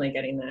are definitely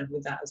getting there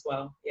with that as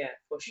well. Yeah,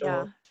 for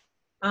sure.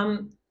 Yeah.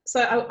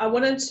 So I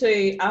wanted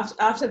to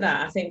after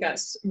that, I think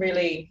that's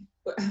really.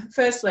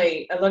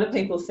 Firstly, a lot of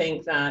people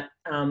think that,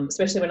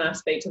 especially when I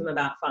speak to them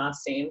about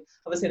fasting,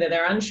 obviously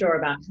they're unsure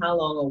about how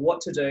long or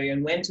what to do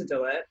and when to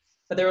do it,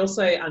 but they're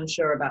also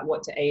unsure about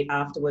what to eat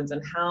afterwards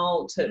and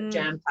how to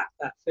jam pack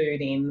that food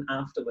in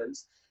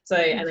afterwards. So,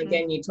 and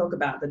again, you talk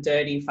about the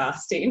dirty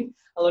fasting.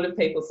 A lot of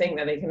people think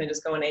that they can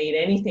just go and eat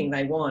anything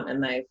they want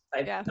and they've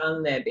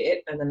done their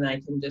bit, and then they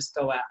can just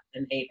go out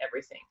and eat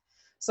everything.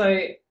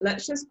 So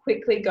let's just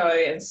quickly go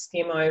and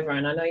skim over.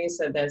 And I know you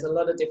said there's a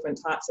lot of different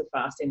types of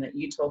fasting that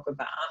you talk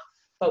about,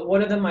 but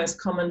what are the most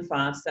common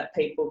fasts that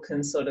people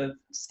can sort of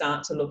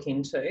start to look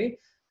into?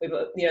 We've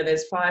got,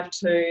 there's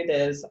 5-2,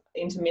 there's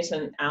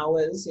intermittent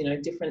hours,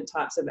 different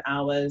types of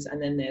hours,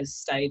 and then there's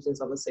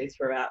stages obviously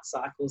throughout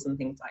cycles and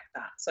things like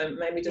that. So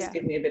maybe just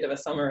give me a bit of a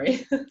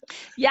summary.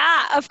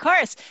 Yeah, of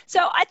course.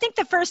 So I think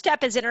the first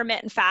step is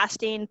intermittent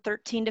fasting,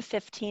 13 to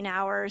 15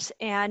 hours.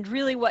 And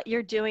really what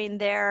you're doing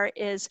there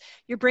is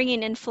you're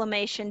bringing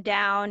inflammation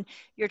down.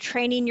 You're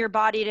training your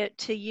body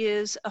to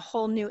use a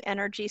whole new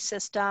energy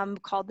system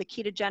called the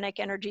ketogenic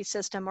energy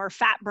system, or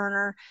fat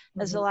burner,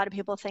 as a lot of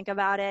people think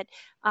about it.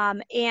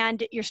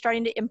 and you're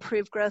starting to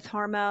improve growth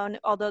hormone,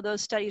 although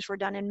those studies were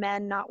done in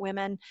men, not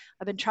women.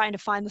 I've been trying to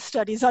find the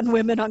studies on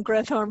women on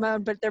growth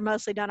hormone, but they're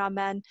mostly done on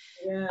men.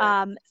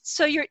 Yeah.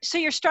 So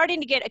you're starting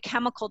to get a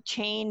chemical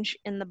change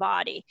in the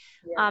body.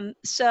 Yeah.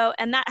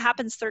 And that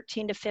happens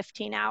 13 to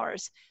 15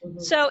 hours. Mm-hmm.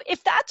 So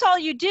if that's all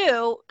you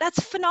do,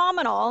 that's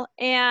phenomenal.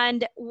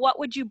 And what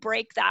would you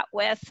break that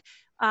with?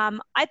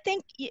 I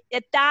think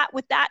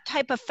with that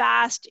type of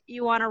fast,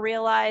 you want to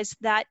realize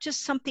that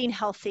just something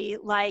healthy,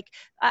 like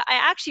I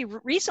actually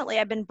recently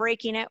I've been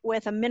breaking it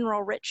with a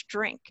mineral rich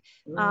drink,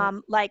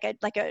 like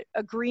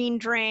a green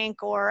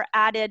drink, or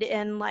added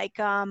in like,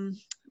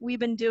 we've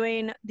been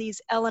doing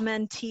these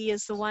LMNT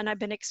is the one I've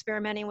been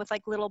experimenting with,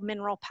 like little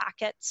mineral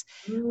packets.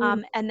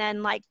 And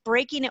then like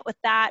breaking it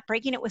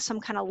with some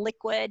kind of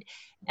liquid,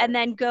 and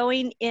then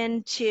going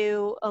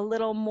into a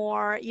little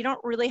more, you don't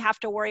really have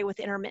to worry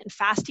with intermittent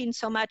fasting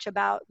so much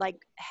about like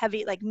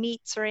heavy, like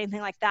meats or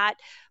anything like that.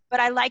 But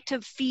I like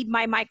to feed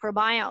my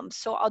microbiome.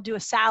 So I'll do a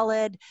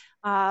salad,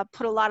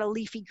 put a lot of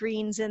leafy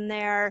greens in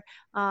there,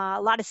 a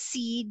lot of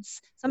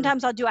seeds.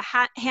 Sometimes I'll do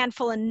a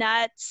handful of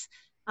nuts.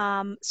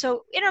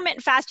 So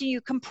intermittent fasting,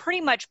 you can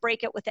pretty much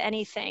break it with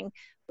anything,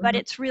 but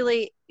it's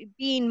really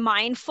being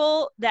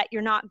mindful that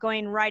you're not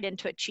going right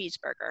into a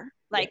cheeseburger.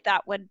 Like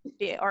that would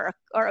be, or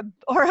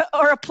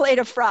a plate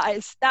of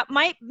fries. That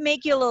might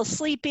make you a little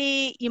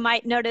sleepy. You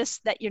might notice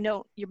that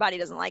your body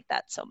doesn't like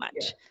that so much.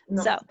 Yeah,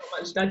 not so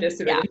much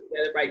digestibility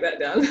to break that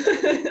down.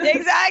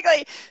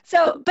 Exactly.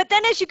 So, but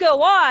then as you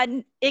go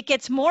on, it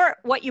gets more,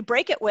 what you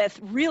break it with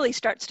really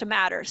starts to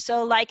matter.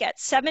 So like at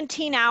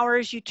 17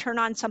 hours, you turn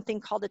on something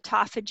called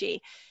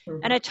autophagy.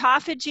 And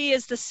autophagy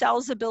is the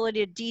cell's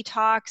ability to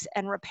detox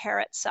and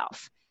repair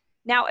itself.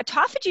 Now,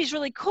 autophagy is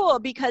really cool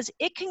because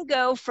it can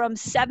go from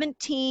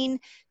 17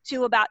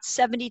 to about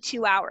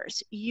 72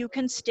 hours. You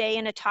can stay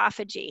in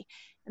autophagy.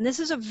 And this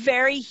is a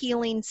very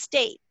healing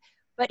state.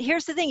 But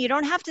here's the thing, you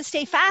don't have to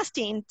stay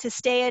fasting to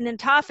stay in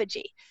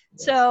autophagy.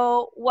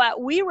 So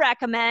what we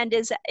recommend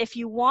is if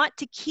you want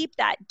to keep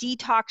that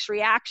detox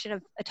reaction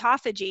of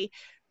autophagy,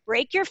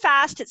 break your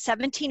fast at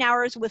 17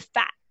 hours with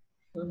fat.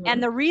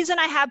 And the reason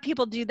I have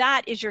people do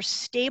that is you're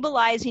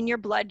stabilizing your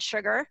blood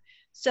sugar.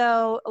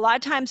 So a lot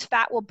of times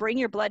fat will bring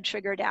your blood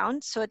sugar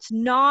down. So it's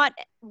not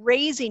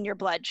raising your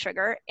blood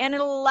sugar, and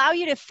it'll allow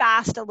you to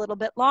fast a little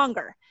bit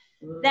longer.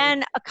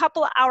 Then a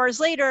couple of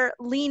hours later,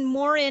 lean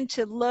more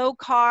into low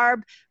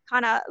carb,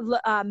 kind of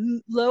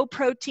low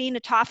protein.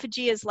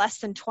 Autophagy is less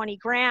than 20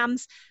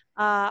 grams.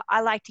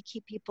 I like to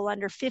keep people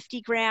under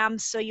 50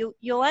 grams. So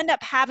you'll end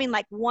up having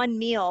like one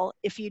meal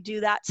if you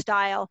do that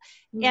style.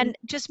 And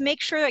just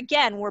make sure,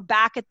 again, we're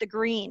back at the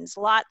greens,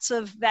 lots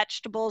of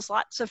vegetables,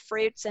 lots of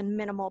fruits, and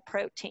minimal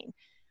protein.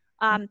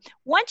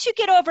 Once you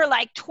get over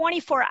like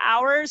 24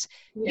 hours,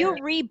 you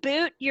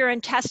reboot your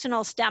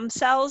intestinal stem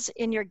cells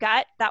in your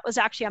gut. That was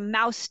actually a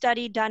mouse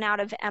study done out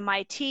of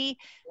MIT.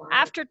 Wow.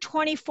 After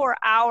 24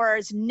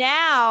 hours,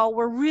 now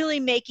we're really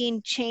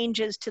making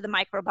changes to the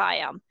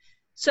microbiome.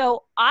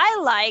 So I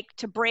like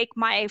to break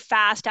my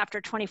fast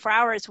after 24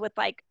 hours with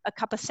like a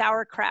cup of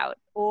sauerkraut,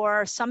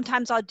 or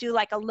sometimes I'll do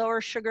like a lower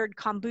sugared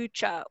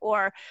kombucha,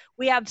 or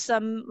we have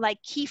some like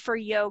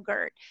kefir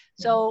yogurt.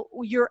 So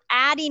you're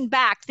adding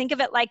back, think of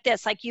it like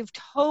this, like you've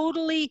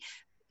totally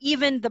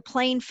evened the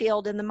playing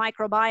field in the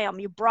microbiome.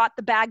 You brought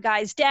the bad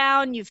guys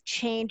down, you've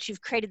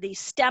created these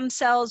stem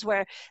cells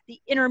where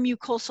the inner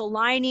mucosal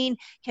lining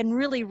can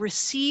really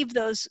receive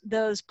those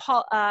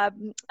probiotic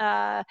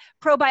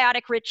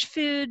rich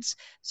foods.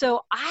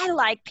 So I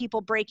like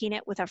people breaking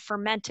it with a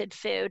fermented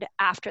food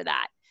after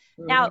that.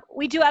 Now,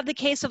 we do have the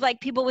case of like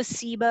people with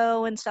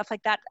SIBO and stuff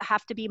like that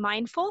have to be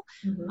mindful.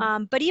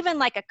 But even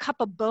like a cup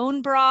of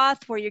bone broth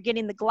where you're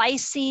getting the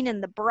glycine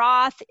in the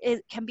broth,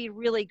 it can be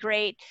really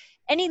great.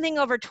 Anything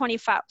over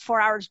 24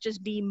 hours,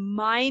 just be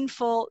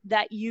mindful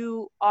that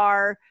you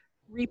are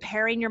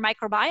repairing your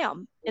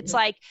microbiome. It's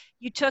like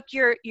you took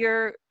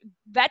your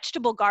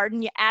vegetable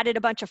garden, you added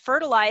a bunch of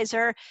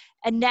fertilizer,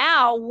 and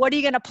now what are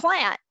you going to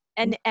plant?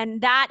 And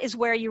that is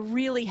where you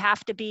really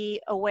have to be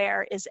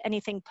aware, is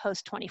anything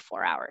post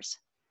 24 hours.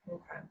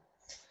 Okay.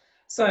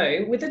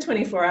 So with the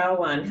 24-hour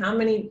one, how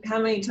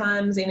many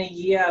times in a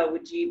year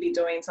would you be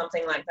doing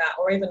something like that,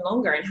 or even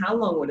longer, and how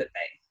long would it be?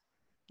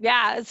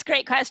 Yeah, it's a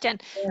great question.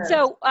 Yeah.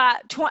 So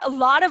a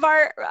lot of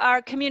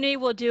our community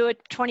will do a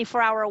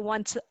 24-hour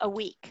once a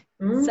week.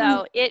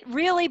 So it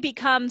really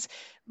becomes,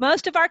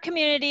 most of our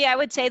community, I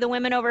would say the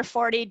women over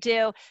 40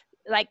 do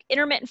like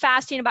intermittent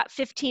fasting about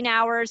 15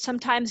 hours.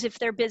 Sometimes if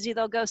they're busy,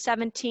 they'll go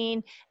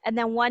 17, and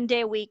then one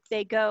day a week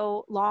they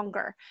go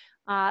longer.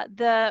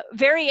 The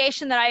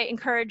variation that I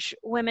encourage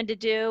women to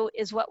do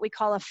is what we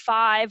call a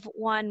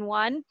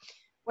 5-1-1,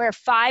 where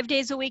 5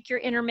 days a week you're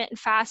intermittent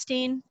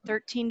fasting,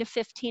 13 to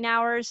 15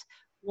 hours.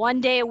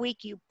 One day a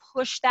week you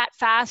push that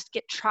fast,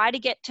 try to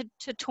get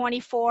to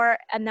 24,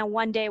 and then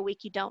one day a week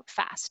you don't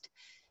fast.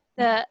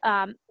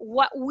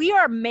 What we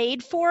are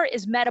made for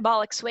is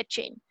metabolic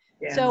switching.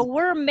 Yeah. So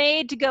we're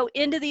made to go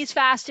into these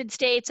fasted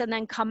states and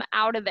then come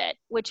out of it,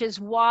 which is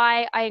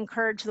why I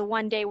encourage the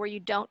one day where you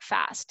don't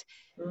fast.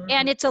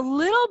 And it's a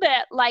little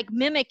bit like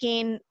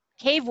mimicking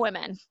cave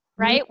women,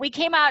 right? We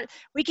came out,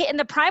 in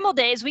the primal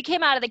days, we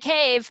came out of the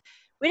cave.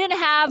 We didn't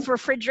have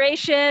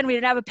refrigeration. We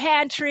didn't have a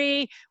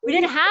pantry. We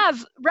didn't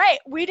have, right.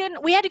 We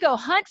had to go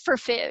hunt for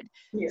food.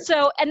 Yeah.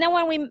 So, and then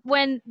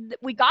when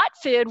we got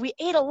food, we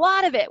ate a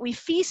lot of it. We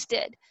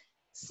feasted.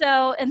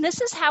 So, and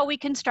this is how we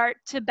can start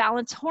to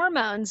balance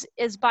hormones,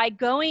 is by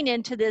going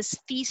into this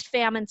feast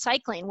famine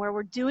cycling where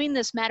we're doing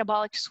this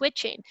metabolic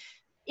switching.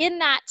 In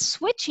that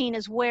switching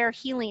is where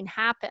healing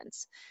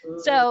happens.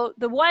 So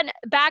the one,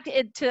 back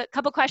to a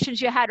couple questions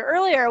you had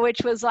earlier,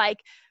 which was like,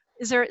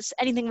 is there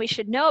anything we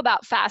should know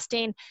about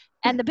fasting?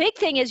 And the big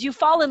thing is you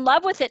fall in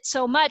love with it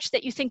so much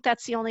that you think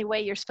that's the only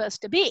way you're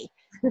supposed to be.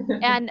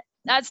 And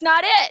that's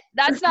not it.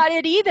 That's not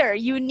it either.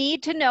 You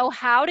need to know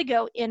how to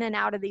go in and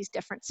out of these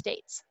different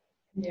states.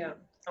 Yeah.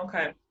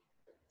 Okay.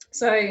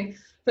 So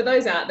for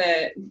those out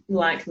there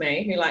like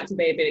me who like to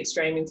be a bit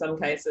extreme in some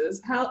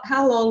cases,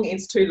 how long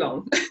is too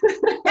long?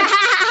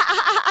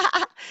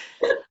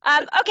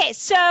 Okay,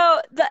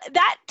 so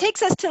that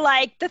takes us to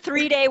like the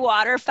 3-day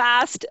water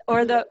fast,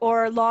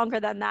 or longer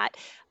than that.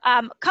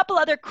 A couple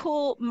other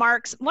cool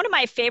marks. One of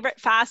my favorite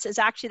fasts is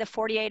actually the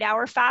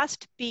 48-hour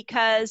fast,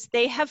 because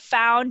they have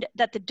found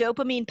that the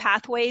dopamine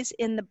pathways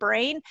in the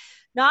brain,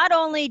 not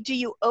only do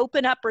you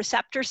open up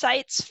receptor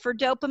sites for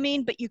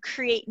dopamine, but you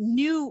create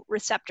new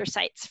receptor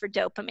sites for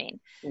dopamine.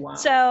 Wow.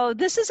 So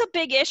this is a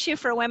big issue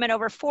for women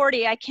over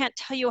 40. I can't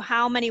tell you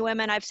how many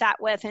women I've sat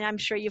with, and I'm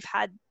sure you've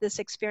had this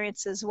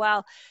experience as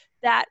well,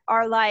 that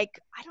are like,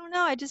 I don't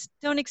know, I just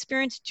don't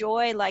experience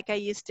joy like I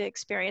used to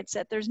experience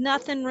it. There's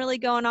nothing really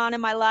going on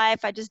in my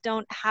life. I just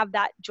don't have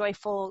that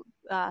joyful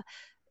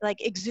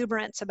like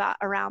exuberance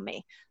around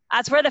me.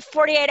 That's where the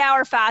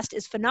 48-hour fast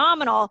is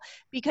phenomenal,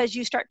 because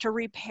you start to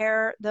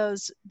repair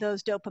those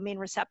dopamine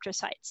receptor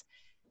sites.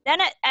 Then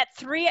at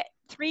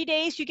three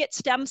days, you get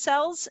stem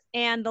cells,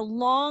 and the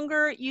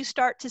longer you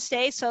start to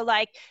stay, so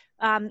like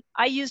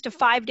I used a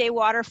 5-day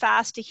water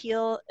fast to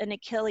heal an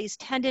Achilles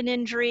tendon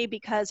injury,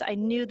 because I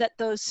knew that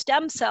those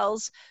stem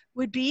cells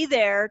would be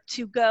there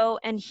to go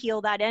and heal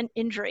that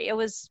injury. It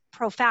was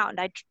profound.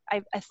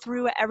 I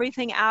threw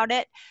everything at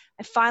it.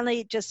 I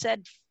finally just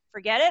said,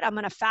 forget it. I'm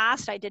going to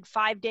fast. I did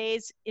 5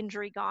 days,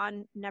 injury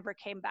gone, never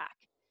came back.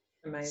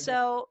 Amazing.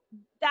 So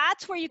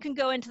that's where you can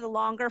go into the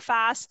longer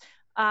fast.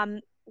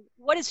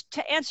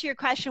 To answer your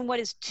question, what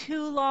is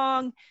too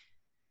long?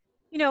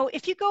 You know,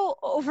 if you go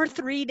over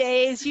 3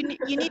 days, you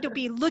need to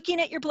be looking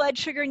at your blood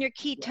sugar and your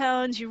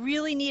ketones. You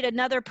really need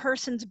another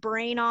person's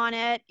brain on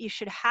it. You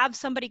should have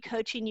somebody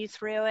coaching you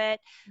through it.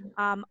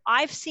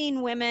 I've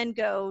seen women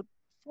go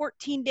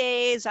 14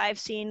 days. I've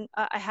seen,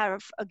 I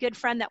have a good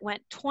friend that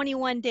went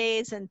 21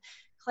 days and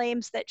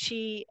claims that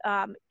she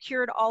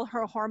cured all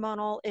her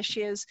hormonal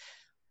issues.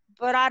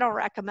 But I don't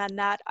recommend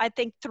that. I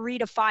think 3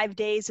 to 5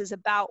 days is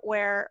about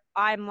where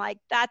I'm like,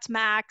 that's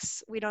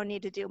max. We don't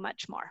need to do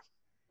much more.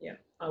 Yeah,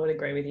 I would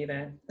agree with you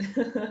there.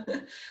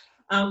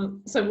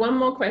 So one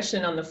more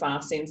question on the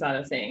fasting side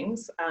of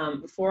things,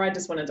 before I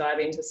just want to dive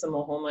into some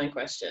more hormone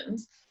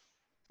questions.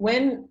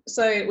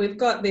 So we've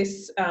got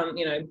this,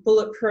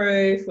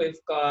 bulletproof,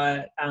 we've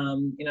got,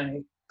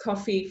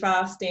 coffee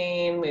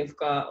fasting, we've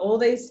got all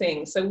these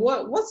things. So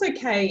what's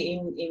okay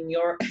in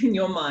your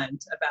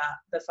mind about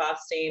the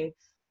fasting?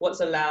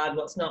 What's allowed,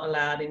 what's not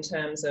allowed in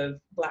terms of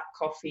black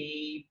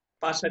coffee,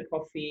 butter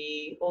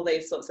coffee, all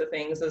these sorts of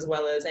things, as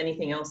well as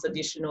anything else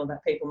additional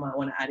that people might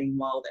want to add in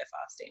while they're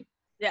fasting?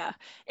 Yeah,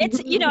 it's,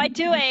 I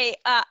do a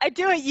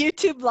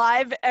YouTube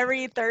live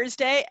every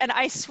Thursday, and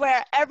I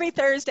swear every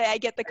Thursday I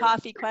get the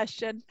coffee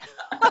question.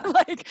 I'm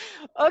like,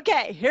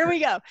 okay, here we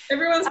go.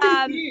 Everyone's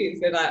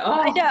confused. They're like, oh,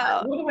 I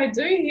know. What do I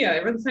do here?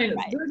 Everyone's saying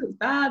it's good, it's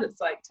bad.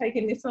 It's like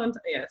taking this on.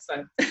 Yeah,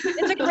 so.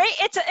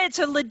 It's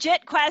a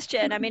legit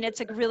question. I mean, it's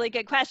a really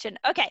good question.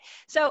 Okay,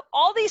 so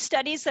all these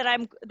studies that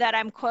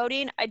I'm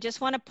quoting, I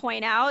just want to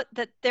point out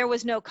that there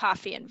was no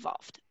coffee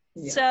involved.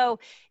 Yeah. So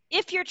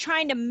if you're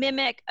trying to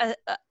mimic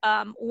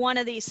one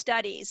of these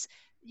studies,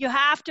 you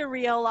have to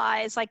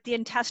realize, like the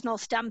intestinal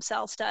stem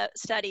cell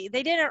study,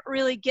 they didn't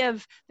really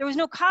there was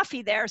no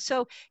coffee there.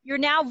 So you're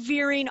now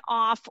veering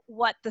off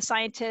what the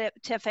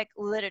scientific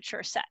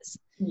literature says.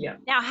 Yeah.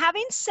 Now,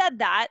 having said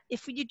that,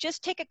 if you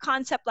just take a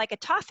concept like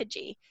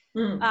autophagy,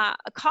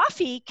 a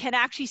coffee can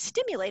actually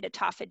stimulate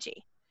autophagy.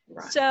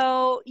 Right.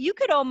 So you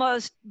could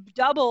almost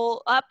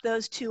double up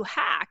those two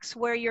hacks,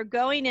 where you're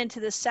going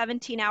into the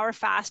 17-hour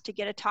fast to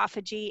get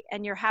autophagy,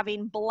 and you're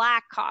having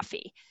black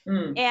coffee,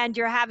 and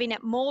you're having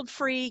it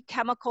mold-free,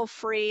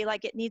 chemical-free,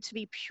 like it needs to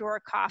be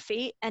pure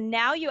coffee. And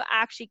now you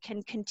actually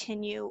can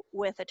continue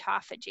with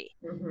autophagy.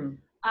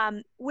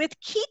 With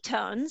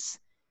ketones,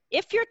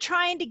 if you're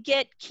trying to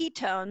get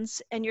ketones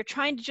and you're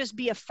trying to just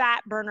be a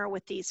fat burner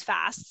with these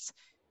fasts,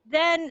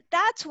 then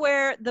that's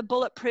where the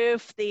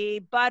bulletproof, the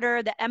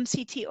butter, the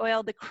MCT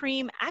oil, the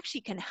cream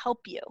actually can help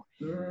you.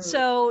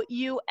 So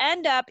you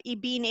end up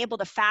being able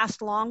to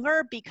fast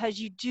longer because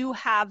you do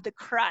have the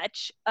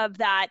crutch of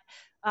that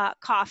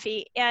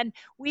coffee. And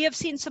we have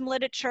seen some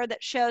literature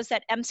that shows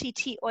that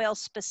MCT oil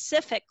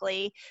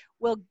specifically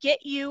will get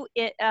you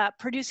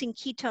producing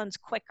ketones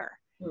quicker.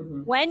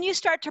 When you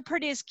start to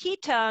produce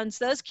ketones,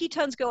 those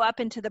ketones go up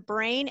into the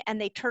brain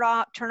and they turn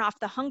off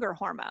the hunger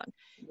hormone.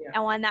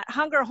 And when that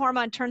hunger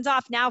hormone turns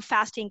off, now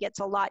fasting gets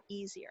a lot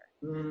easier.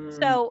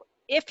 So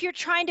if you're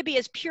trying to be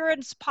as pure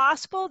as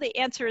possible, the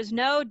answer is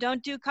no,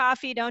 don't do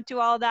coffee, don't do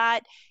all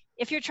that.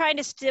 If you're trying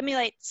to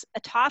stimulate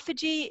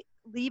autophagy,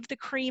 leave the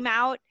cream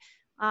out.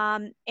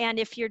 And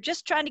if you're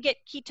just trying to get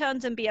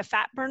ketones and be a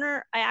fat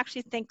burner, I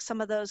actually think some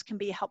of those can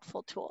be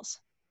helpful tools.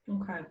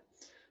 Okay.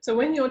 So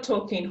when you're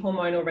talking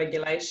hormonal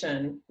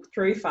regulation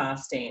through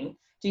fasting,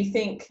 do you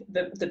think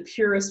the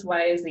purest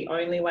way is the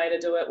only way to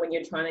do it when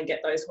you're trying to get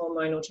those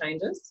hormonal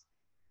changes?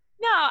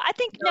 No, I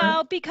think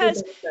no,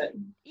 because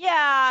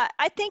yeah,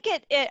 I think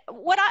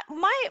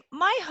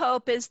my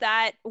hope is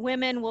that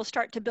women will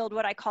start to build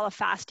what I call a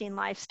fasting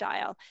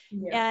lifestyle.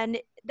 And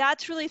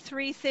that's really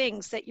three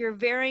things: that you're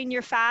varying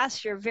your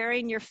fast, you're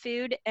varying your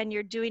food, and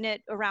you're doing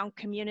it around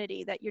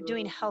community, that you're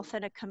doing health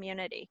in a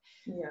community.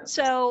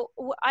 So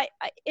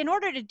in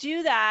order to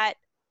do that,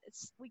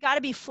 we got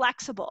to be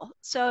flexible.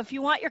 So if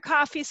you want your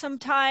coffee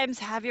sometimes,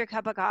 have your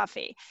cup of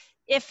coffee.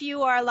 If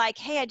you are like,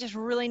 hey, I just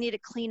really need to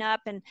clean up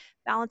and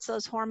balance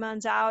those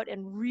hormones out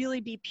and really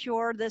be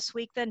pure this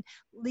week, then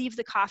leave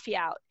the coffee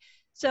out.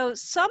 So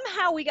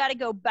somehow we got to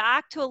go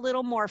back to a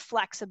little more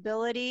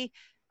flexibility.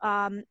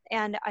 And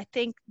I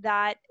think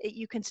that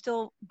you can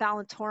still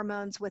balance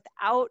hormones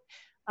without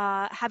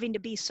having to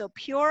be so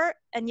pure.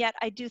 And yet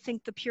I do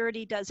think the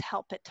purity does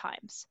help at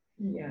times.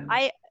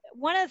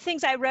 One of the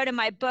things I wrote in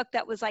my book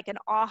that was like an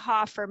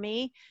aha for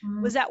me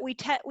was that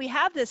we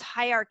have this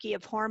hierarchy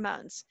of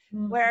hormones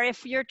where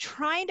if you're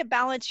trying to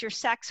balance your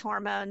sex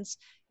hormones,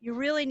 you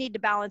really need to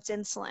balance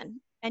insulin.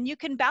 And you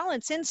can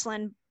balance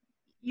insulin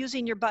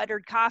using your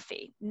buttered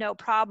coffee, no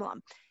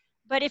problem.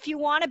 But if you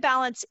want to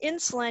balance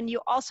insulin, you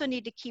also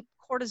need to keep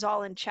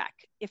cortisol in check.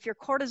 If your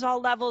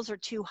cortisol levels are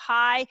too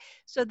high,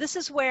 so this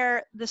is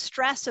where the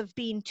stress of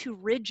being too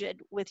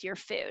rigid with your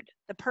food,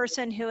 the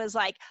person who is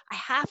like, I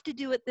have to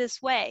do it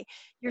this way,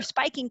 you're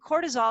spiking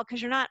cortisol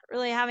because you're not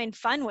really having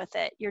fun with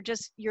it.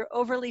 You're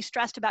overly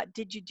stressed about,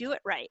 did you do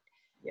it right?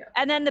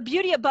 And then the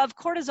beauty above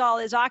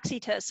cortisol is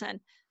oxytocin.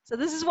 So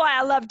this is why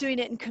I love doing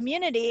it in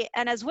community.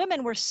 And as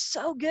women, we're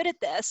so good at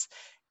this.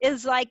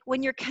 Is like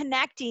when you're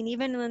connecting,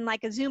 even in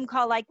like a Zoom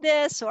call like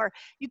this, or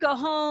you go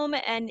home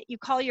and you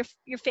call your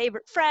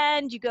favorite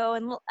friend, you go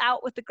and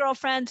out with the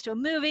girlfriends to a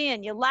movie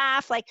and you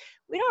laugh. Like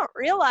we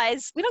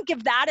don't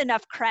give that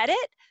enough credit.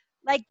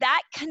 Like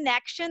that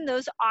connection,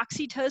 those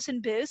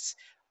oxytocin boosts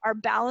are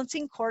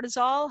balancing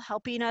cortisol,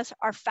 helping us.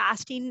 Our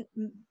fasting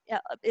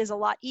is a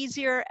lot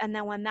easier. And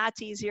then when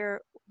that's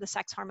easier, the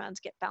sex hormones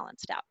get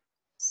balanced out.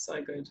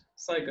 So good.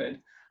 So good.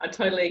 I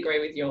totally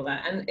agree with you on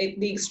that. And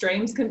the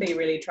extremes can be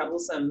really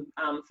troublesome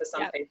for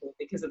some people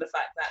because of the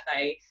fact that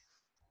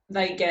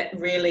they get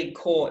really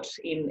caught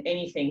in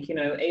anything,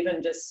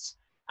 even just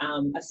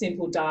a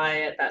simple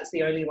diet, that's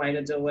the only way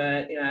to do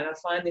it, and I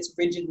find this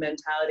rigid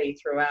mentality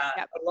throughout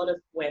a lot of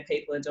where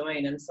people are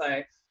doing. And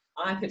so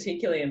I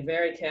particularly am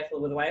very careful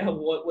with the way I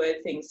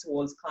word things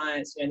towards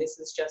clients. This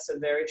is just a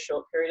very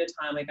short period of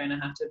time. We're going to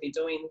have to be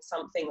doing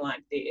something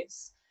like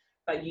this.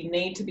 But you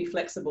need to be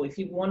flexible. If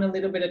you want a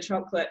little bit of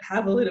chocolate,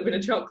 have a little bit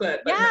of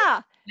chocolate. But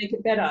make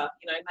it better.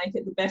 Make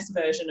it the best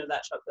version of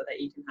that chocolate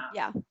that you can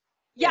have.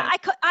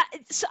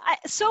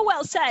 So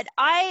well said.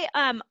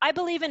 I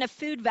believe in a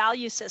food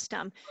value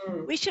system.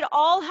 We should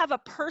all have a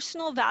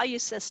personal value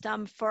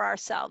system for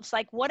ourselves.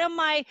 Like, what am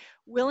I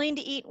willing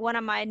to eat? What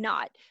am I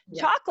not?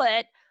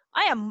 Chocolate,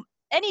 I am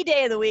any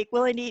day of the week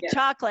willing to eat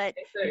chocolate.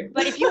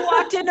 But if you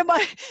walked into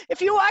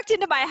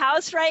my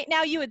house right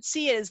now, you would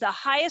see it as the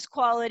highest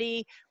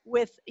quality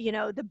with,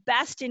 the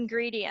best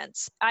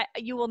ingredients.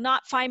 You will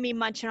not find me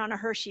munching on a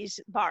Hershey's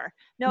bar.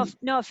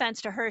 No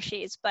offense to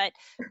Hershey's, but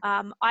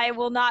I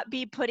will not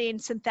be putting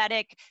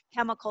synthetic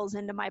chemicals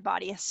into my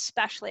body,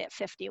 especially at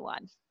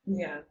 51.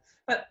 Yeah.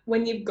 But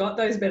when you've got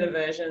those better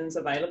versions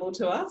available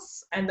to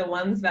us, and the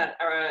ones that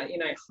are,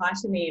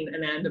 heightening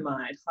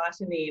anandamide,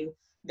 heightening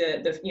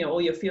the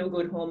all your feel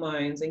good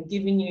hormones and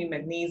giving you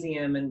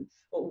magnesium, and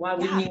why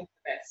wouldn't you the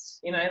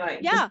best?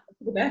 Just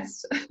the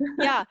best.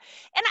 And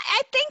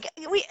I think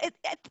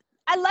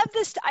I love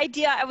this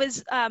idea. I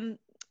was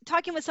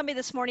talking with somebody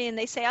this morning and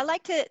they say, I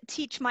like to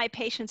teach my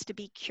patients to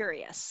be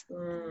curious.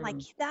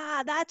 Like,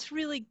 that's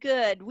really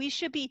good. We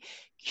should be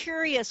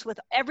curious with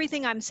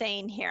everything I'm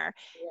saying here.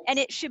 Yes. And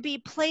it should be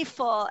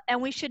playful,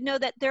 and we should know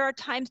that there are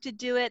times to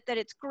do it, that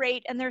it's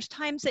great, and there's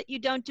times that you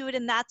don't do it,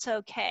 and that's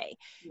okay.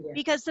 Yeah.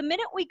 Because the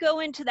minute we go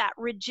into that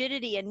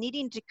rigidity and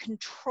needing to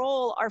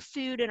control our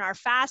food and our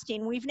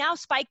fasting, we've now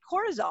spiked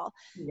cortisol.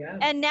 Yeah.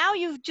 And now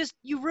you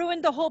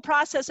ruined the whole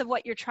process of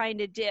what you're trying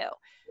to do. Yeah.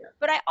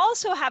 But I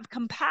also have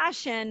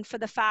compassion for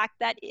the fact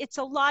that it's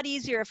a lot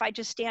easier if I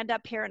just stand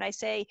up here and I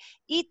say,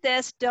 eat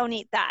this, don't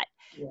eat that.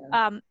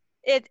 Yeah.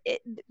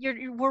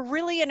 We're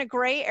really in a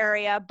gray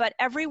area, but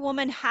every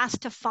woman has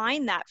to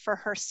find that for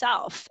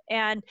herself.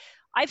 And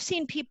I've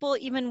seen people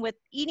even with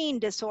eating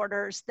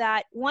disorders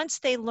that once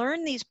they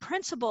learn these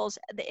principles,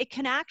 it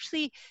can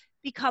actually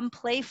become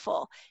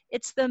playful.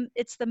 It's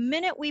the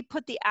minute we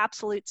put the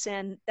absolutes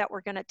in that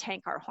we're going to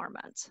tank our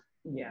hormones.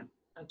 Yeah,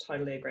 I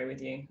totally agree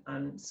with you.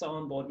 I'm so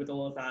on board with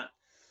all of that.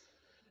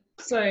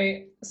 So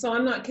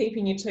I'm not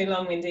keeping you too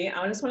long, Mindy.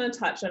 I just want to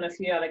touch on a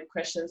few other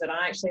questions that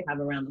I actually have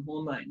around the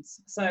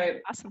hormones. So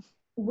awesome.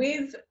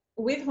 With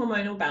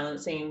hormonal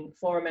balancing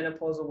for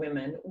menopausal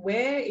women,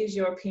 where is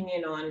your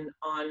opinion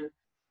on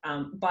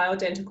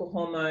bioidentical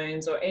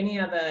hormones or any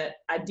other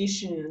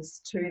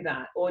additions to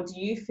that? Or do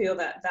you feel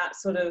that that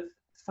sort of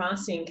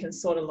fasting can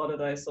sort a lot of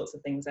those sorts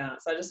of things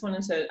out? So I just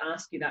wanted to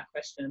ask you that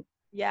question.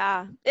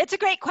 Yeah, it's a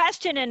great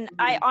question. And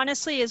I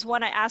honestly is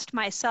one I asked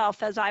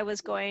myself as I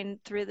was going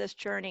through this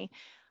journey.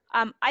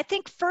 I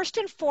think first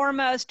and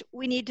foremost,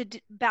 we need to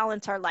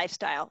balance our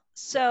lifestyle.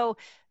 So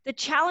the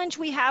challenge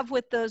we have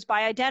with those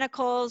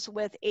bioidenticals,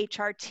 with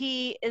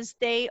HRT, is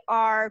they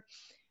are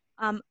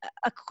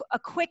a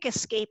quick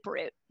escape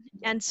route.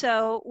 And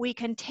so we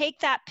can take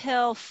that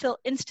pill, feel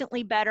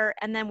instantly better,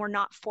 and then we're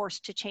not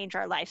forced to change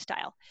our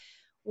lifestyle.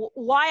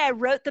 Why I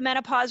wrote the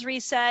Menopause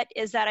Reset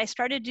is that I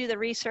started to do the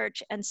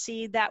research and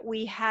see that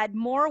we had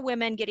more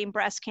women getting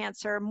breast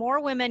cancer,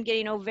 more women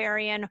getting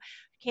ovarian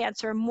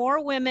cancer,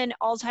 more women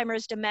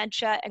Alzheimer's,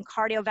 dementia, and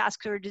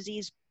cardiovascular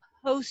disease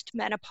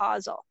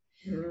post-menopausal.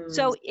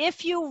 So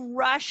if you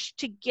rush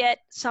to get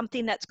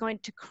something that's going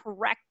to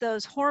correct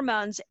those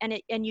hormones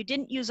and you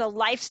didn't use a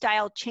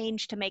lifestyle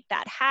change to make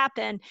that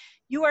happen,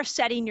 you are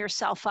setting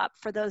yourself up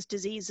for those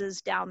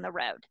diseases down the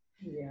road.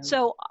 Yeah.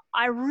 So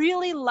I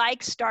really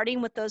like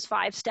starting with those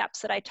 5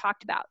 steps that I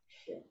talked about.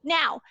 Yeah.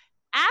 Now,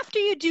 after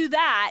you do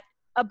that,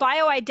 a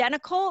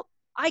bioidentical,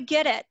 I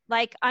get it.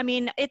 Like, I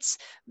mean,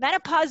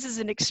 menopause is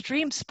an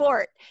extreme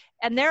sport.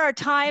 And there are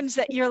times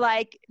that you're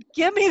like,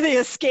 give me the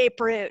escape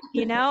route,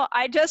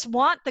 I just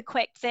want the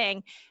quick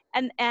thing.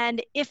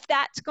 And if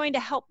that's going to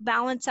help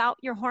balance out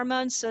your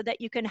hormones so that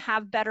you can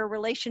have better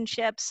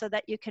relationships, so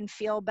that you can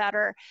feel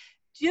better,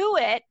 do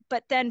it,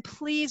 but then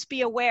please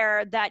be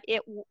aware that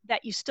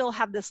you still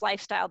have this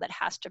lifestyle that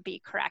has to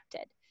be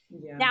corrected.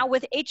 Yeah. Now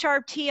with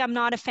HRT, I'm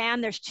not a fan.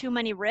 There's too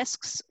many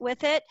risks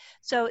with it.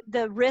 So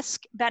the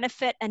risk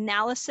benefit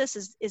analysis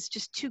is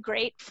just too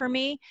great for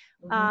me.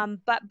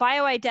 But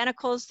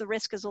bioidenticals, the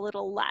risk is a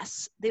little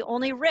less. The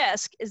only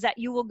risk is that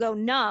you will go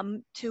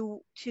numb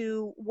to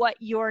what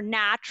your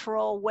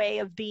natural way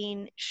of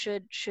being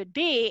should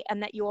be,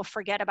 and that you will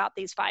forget about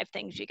these 5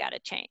 things you got to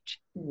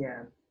change.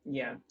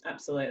 Yeah,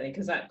 absolutely.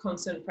 Because that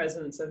constant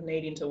presence of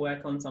needing to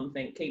work on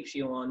something keeps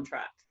you on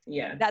track.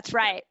 Yeah. That's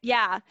right.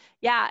 Yeah.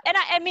 And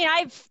I mean,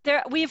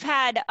 we've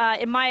had,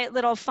 in my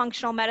little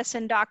functional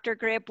medicine doctor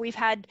group, we've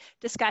had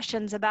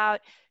discussions about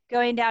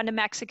going down to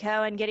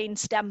Mexico and getting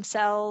stem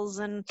cells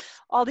and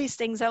all these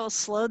things that will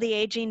slow the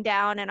aging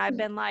down. And I've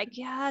been like,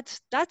 yeah,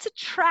 that's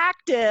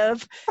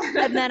attractive.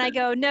 And then I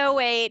go, no,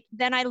 wait,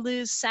 then I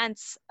lose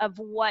sense of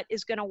what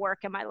is going to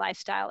work in my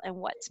lifestyle and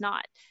what's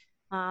not.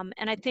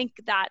 And I think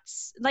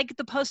that's like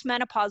the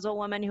postmenopausal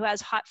woman who has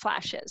hot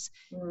flashes.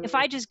 If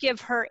I just give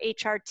her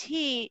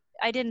HRT,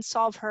 I didn't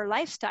solve her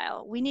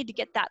lifestyle. We need to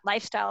get that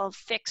lifestyle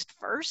fixed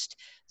first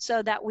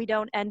so that we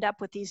don't end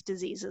up with these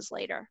diseases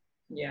later.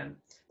 Yeah,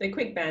 they're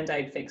quick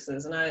Band-Aid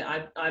fixes, and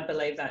I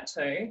believe that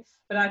too.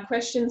 But I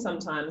question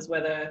sometimes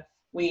whether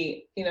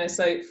we,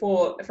 so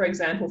for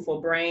example,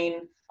 for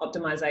brain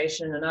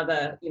optimization and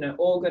other,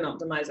 organ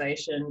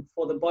optimization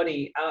for the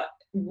body,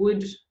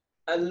 would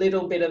a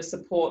little bit of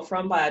support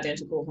from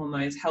bioidentical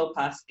hormones help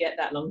us get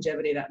that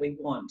longevity that we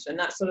want? And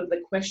that's sort of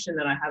the question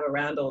that I have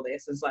around all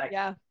this, is like,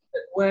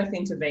 worth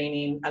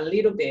intervening a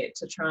little bit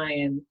to try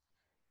and,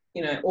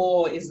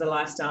 or is the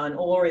lifestyle and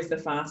or is the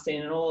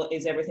fasting and or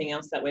is everything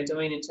else that we're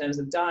doing in terms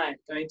of diet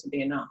going to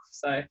be enough?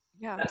 So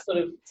that's sort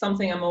of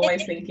something I'm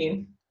always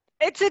thinking.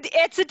 It's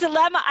a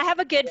dilemma. I have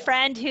a good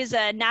friend who's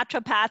a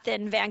naturopath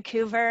in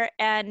Vancouver,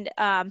 and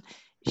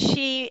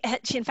she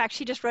in fact,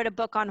 she just wrote a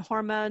book on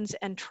hormones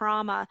and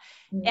trauma.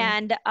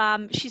 And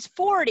she's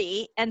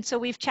 40. And so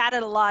we've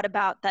chatted a lot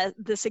about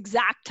this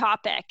exact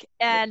topic.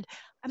 And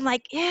I'm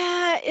like,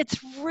 yeah,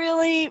 it's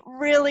really,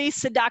 really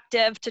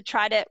seductive to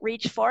try to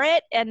reach for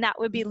it. And that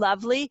would be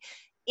lovely.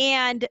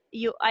 And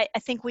I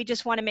think we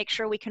just want to make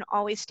sure we can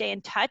always stay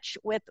in touch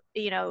with,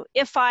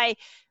 if I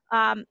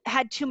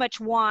had too much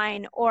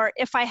wine, or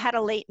if I had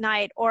a late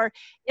night, or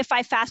if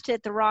I fasted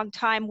at the wrong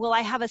time, will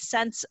I have a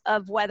sense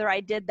of whether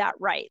I did that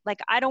right? Like,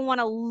 I don't want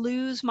to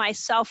lose my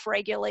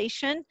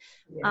self-regulation.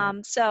 Yeah.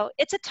 So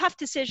it's a tough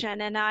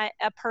decision, and a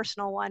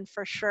personal one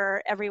for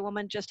sure. Every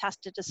woman just has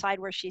to decide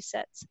where she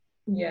sits.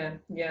 Yeah,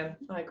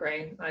 I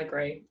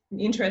agree.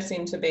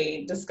 Interesting to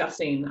be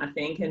discussing, I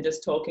think, and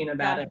just talking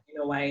about it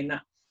in a way, and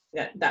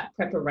that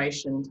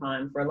preparation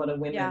time for a lot of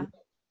women. Yeah.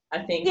 I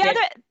think The other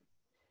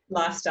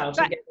lifestyle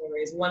together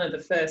is one of the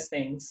first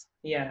things.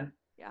 Yeah.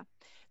 Yeah.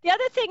 The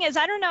other thing is,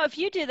 I don't know if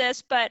you do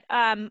this, but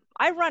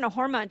I run a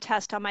hormone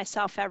test on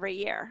myself every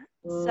year.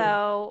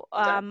 So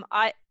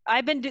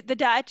I've been, the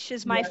Dutch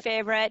is my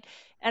favorite,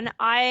 and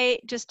I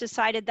just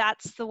decided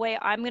that's the way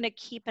I'm going to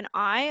keep an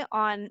eye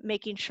on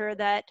making sure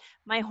that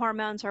my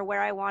hormones are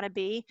where I want to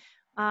be.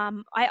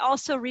 I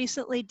also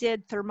recently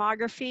did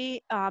thermography,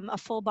 a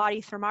full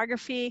body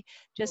thermography,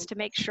 just to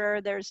make sure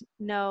there's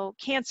no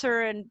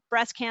cancer, and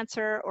breast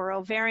cancer or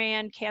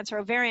ovarian cancer.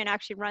 Ovarian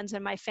actually runs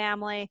in my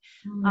family.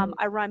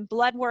 I run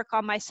blood work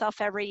on myself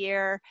every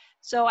year.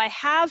 So I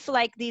have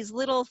like these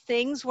little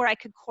things where I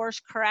could course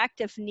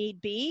correct if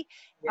need be.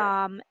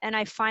 And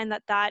I find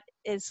that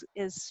is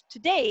to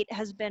date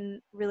has been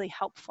really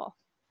helpful.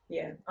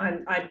 Yeah,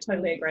 I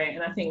totally agree.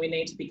 And I think we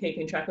need to be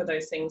keeping track of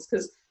those things,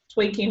 because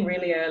tweaking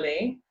really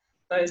early,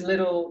 those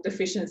little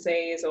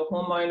deficiencies or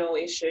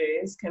hormonal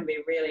issues can be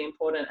really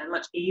important and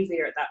much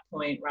easier at that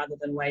point rather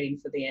than waiting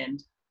for the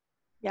end.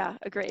 Yeah,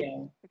 agreed.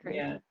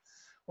 Yeah.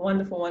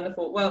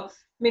 Wonderful. Well,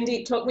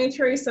 Mindy, talk me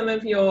through some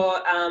of your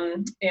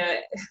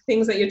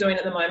things that you're doing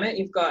at the moment.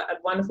 You've got a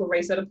wonderful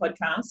Resetter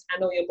podcast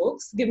and all your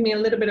books. Give me a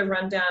little bit of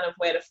rundown of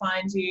where to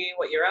find you,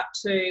 what you're up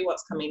to,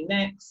 what's coming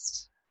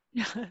next.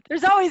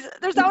 There's always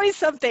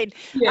something.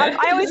 Yeah.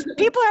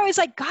 People are always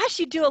like, gosh,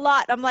 you do a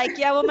lot. I'm like,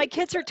 yeah, well, my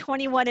kids are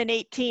 21 and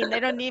 18.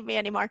 They don't need me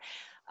anymore.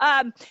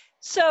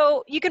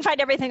 So you can find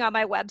everything on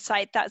my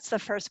website. That's the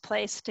first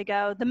place to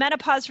go. The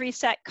Menopause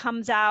Reset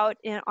comes out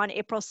on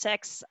April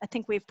 6th. I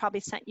think we've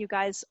probably sent you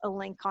guys a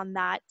link on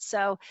that.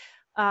 So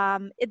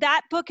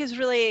that book is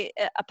really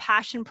a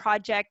passion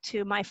project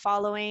to my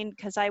following,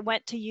 because I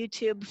went to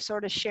YouTube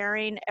sort of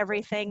sharing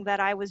everything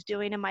that I was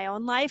doing in my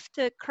own life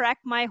to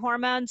correct my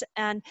hormones.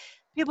 And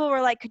people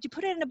were like, could you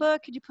put it in a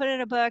book? Could you put it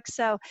in a book?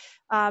 So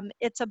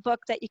it's a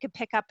book that you could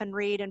pick up and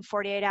read in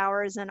 48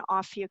 hours and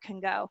off you can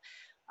go.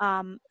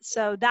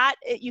 So that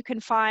you can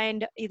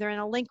find either in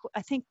a link,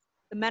 I think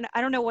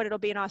I don't know what it'll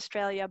be in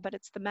Australia, but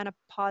it's the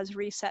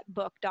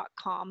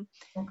menopauseresetbook.com.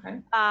 Okay.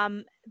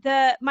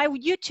 My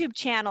YouTube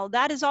channel,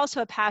 that is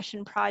also a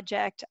passion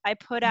project. I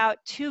put out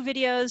 2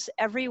 videos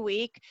every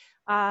week.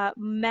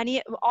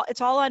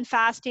 It's all on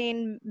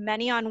fasting,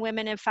 many on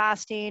women and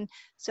fasting.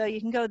 So you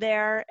can go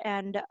there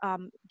and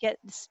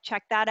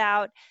check that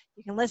out.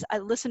 You can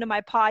listen to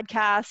my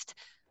podcast,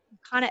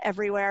 kind of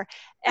everywhere.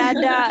 And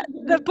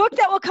the book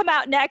that will come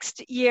out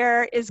next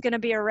year is going to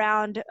be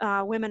around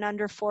women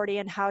under 40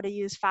 and how to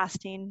use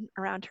fasting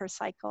around her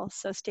cycle.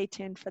 So stay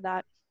tuned for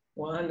that.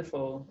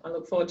 Wonderful. I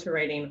look forward to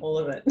reading all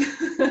of it.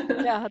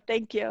 Yeah,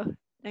 thank you.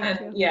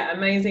 Thank you. Yeah,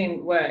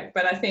 amazing work.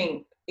 But I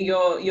think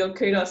your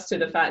kudos to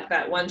the fact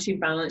that once you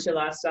balance your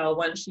lifestyle,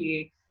 once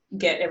you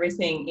get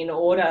everything in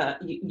order,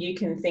 you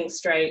can think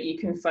straight, you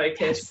can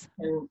focus,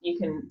 and you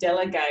can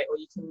delegate, or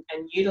you can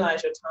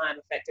utilize your time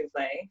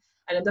effectively.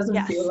 And it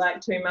doesn't feel like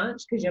too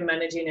much because you're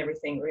managing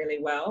everything really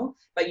well,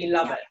 but you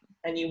love it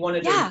and you want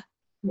to do it.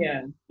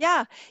 Yeah.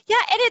 And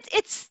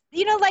it's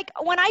like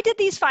when I did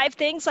these 5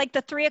 things, like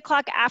the 3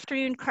 o'clock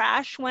afternoon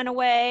crash went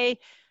away.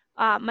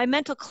 My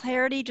mental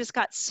clarity was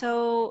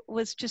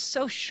just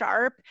so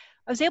sharp.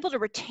 I was able to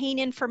retain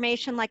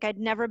information like I'd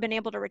never been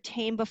able to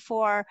retain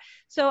before.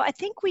 So I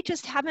think we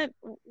just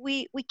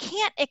we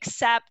can't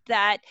accept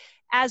that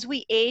as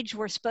we age,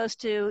 we're supposed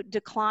to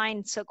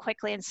decline so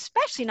quickly, and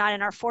especially not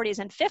in our 40s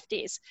and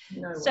 50s.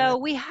 So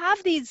we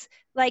have these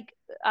like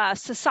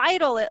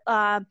societal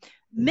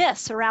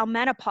myths around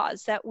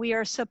menopause, that we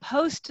are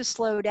supposed to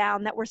slow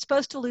down, that we're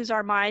supposed to lose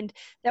our mind,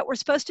 that we're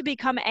supposed to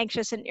become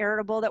anxious and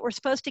irritable, that we're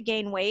supposed to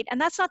gain weight.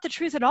 And that's not the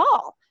truth at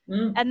all.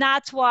 And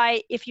that's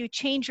why if you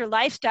change your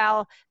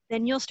lifestyle,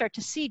 then you'll start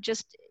to see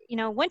just,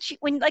 when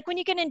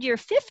you get into your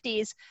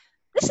 50s,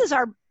 this is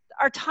our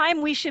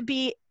time we should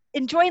be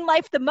enjoying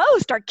life the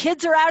most. Our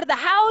kids are out of the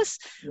house.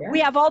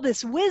 We have all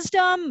this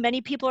wisdom. Many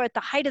people are at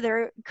the height of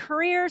their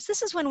careers.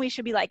 This is when we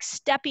should be like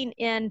stepping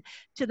in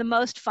to the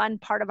most fun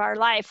part of our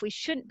life. We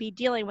shouldn't be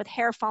dealing with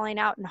hair falling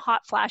out and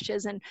hot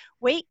flashes and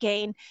weight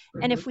gain.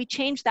 And if we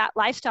change that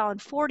lifestyle in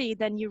 40,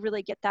 then you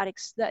really get that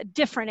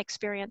different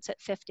experience at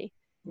 50.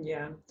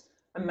 Yeah.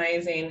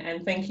 Amazing.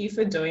 And thank you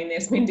for doing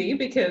this, Mindy,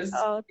 because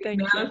the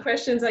amount of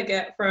questions I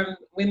get from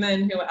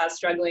women who are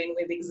struggling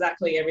with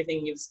exactly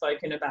everything you've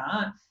spoken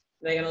about,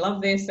 they're going to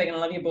love this, they're going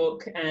to love your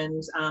book,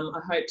 and I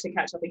hope to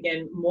catch up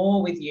again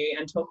more with you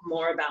and talk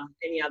more about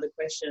any other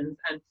questions.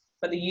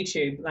 But the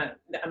YouTube,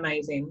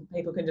 amazing.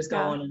 People can just go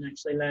on and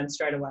actually learn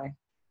straight away.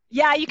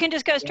 Yeah, you can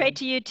just go straight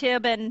to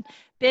YouTube and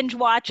binge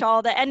watch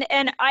all the, and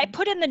I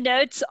put in the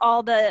notes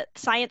all the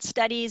science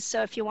studies.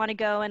 So if you want to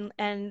go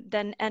and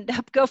then end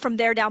up go from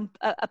there down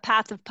a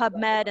path of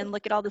PubMed and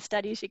look at all the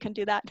studies, you can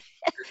do that.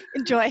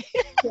 Enjoy.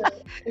 Yeah,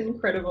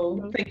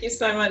 incredible. Thank you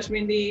so much,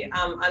 Mindy.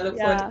 I look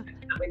forward to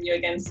catching up with you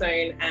again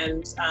soon.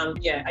 And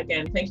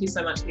again, thank you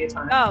so much for your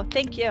time. Oh,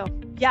 thank you.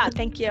 Yeah,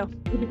 thank you.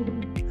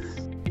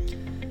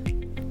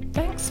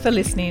 Thanks for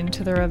listening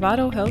to the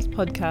Revital Health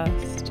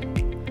Podcast.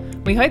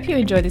 We hope you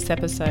enjoyed this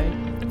episode.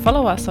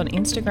 Follow us on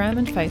Instagram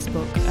and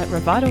Facebook at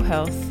Revital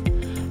Health,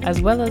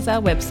 as well as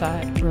our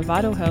website,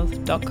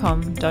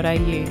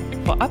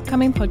 revitalhealth.com.au, for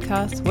upcoming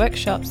podcasts,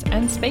 workshops,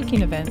 and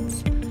speaking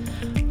events.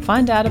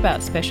 Find out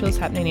about specials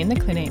happening in the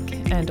clinic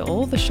and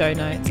all the show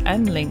notes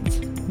and links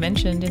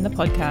mentioned in the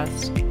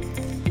podcast.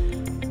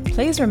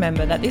 Please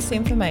remember that this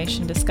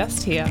information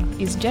discussed here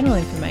is general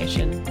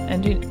information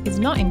and is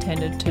not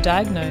intended to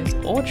diagnose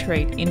or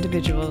treat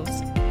individuals.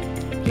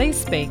 Please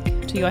speak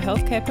to your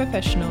healthcare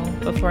professional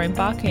before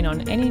embarking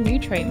on any new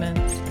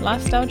treatments,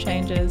 lifestyle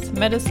changes,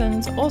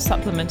 medicines, or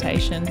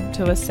supplementation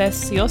to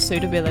assess your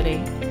suitability.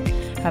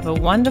 Have a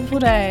wonderful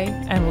day,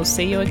 and we'll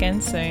see you again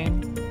soon.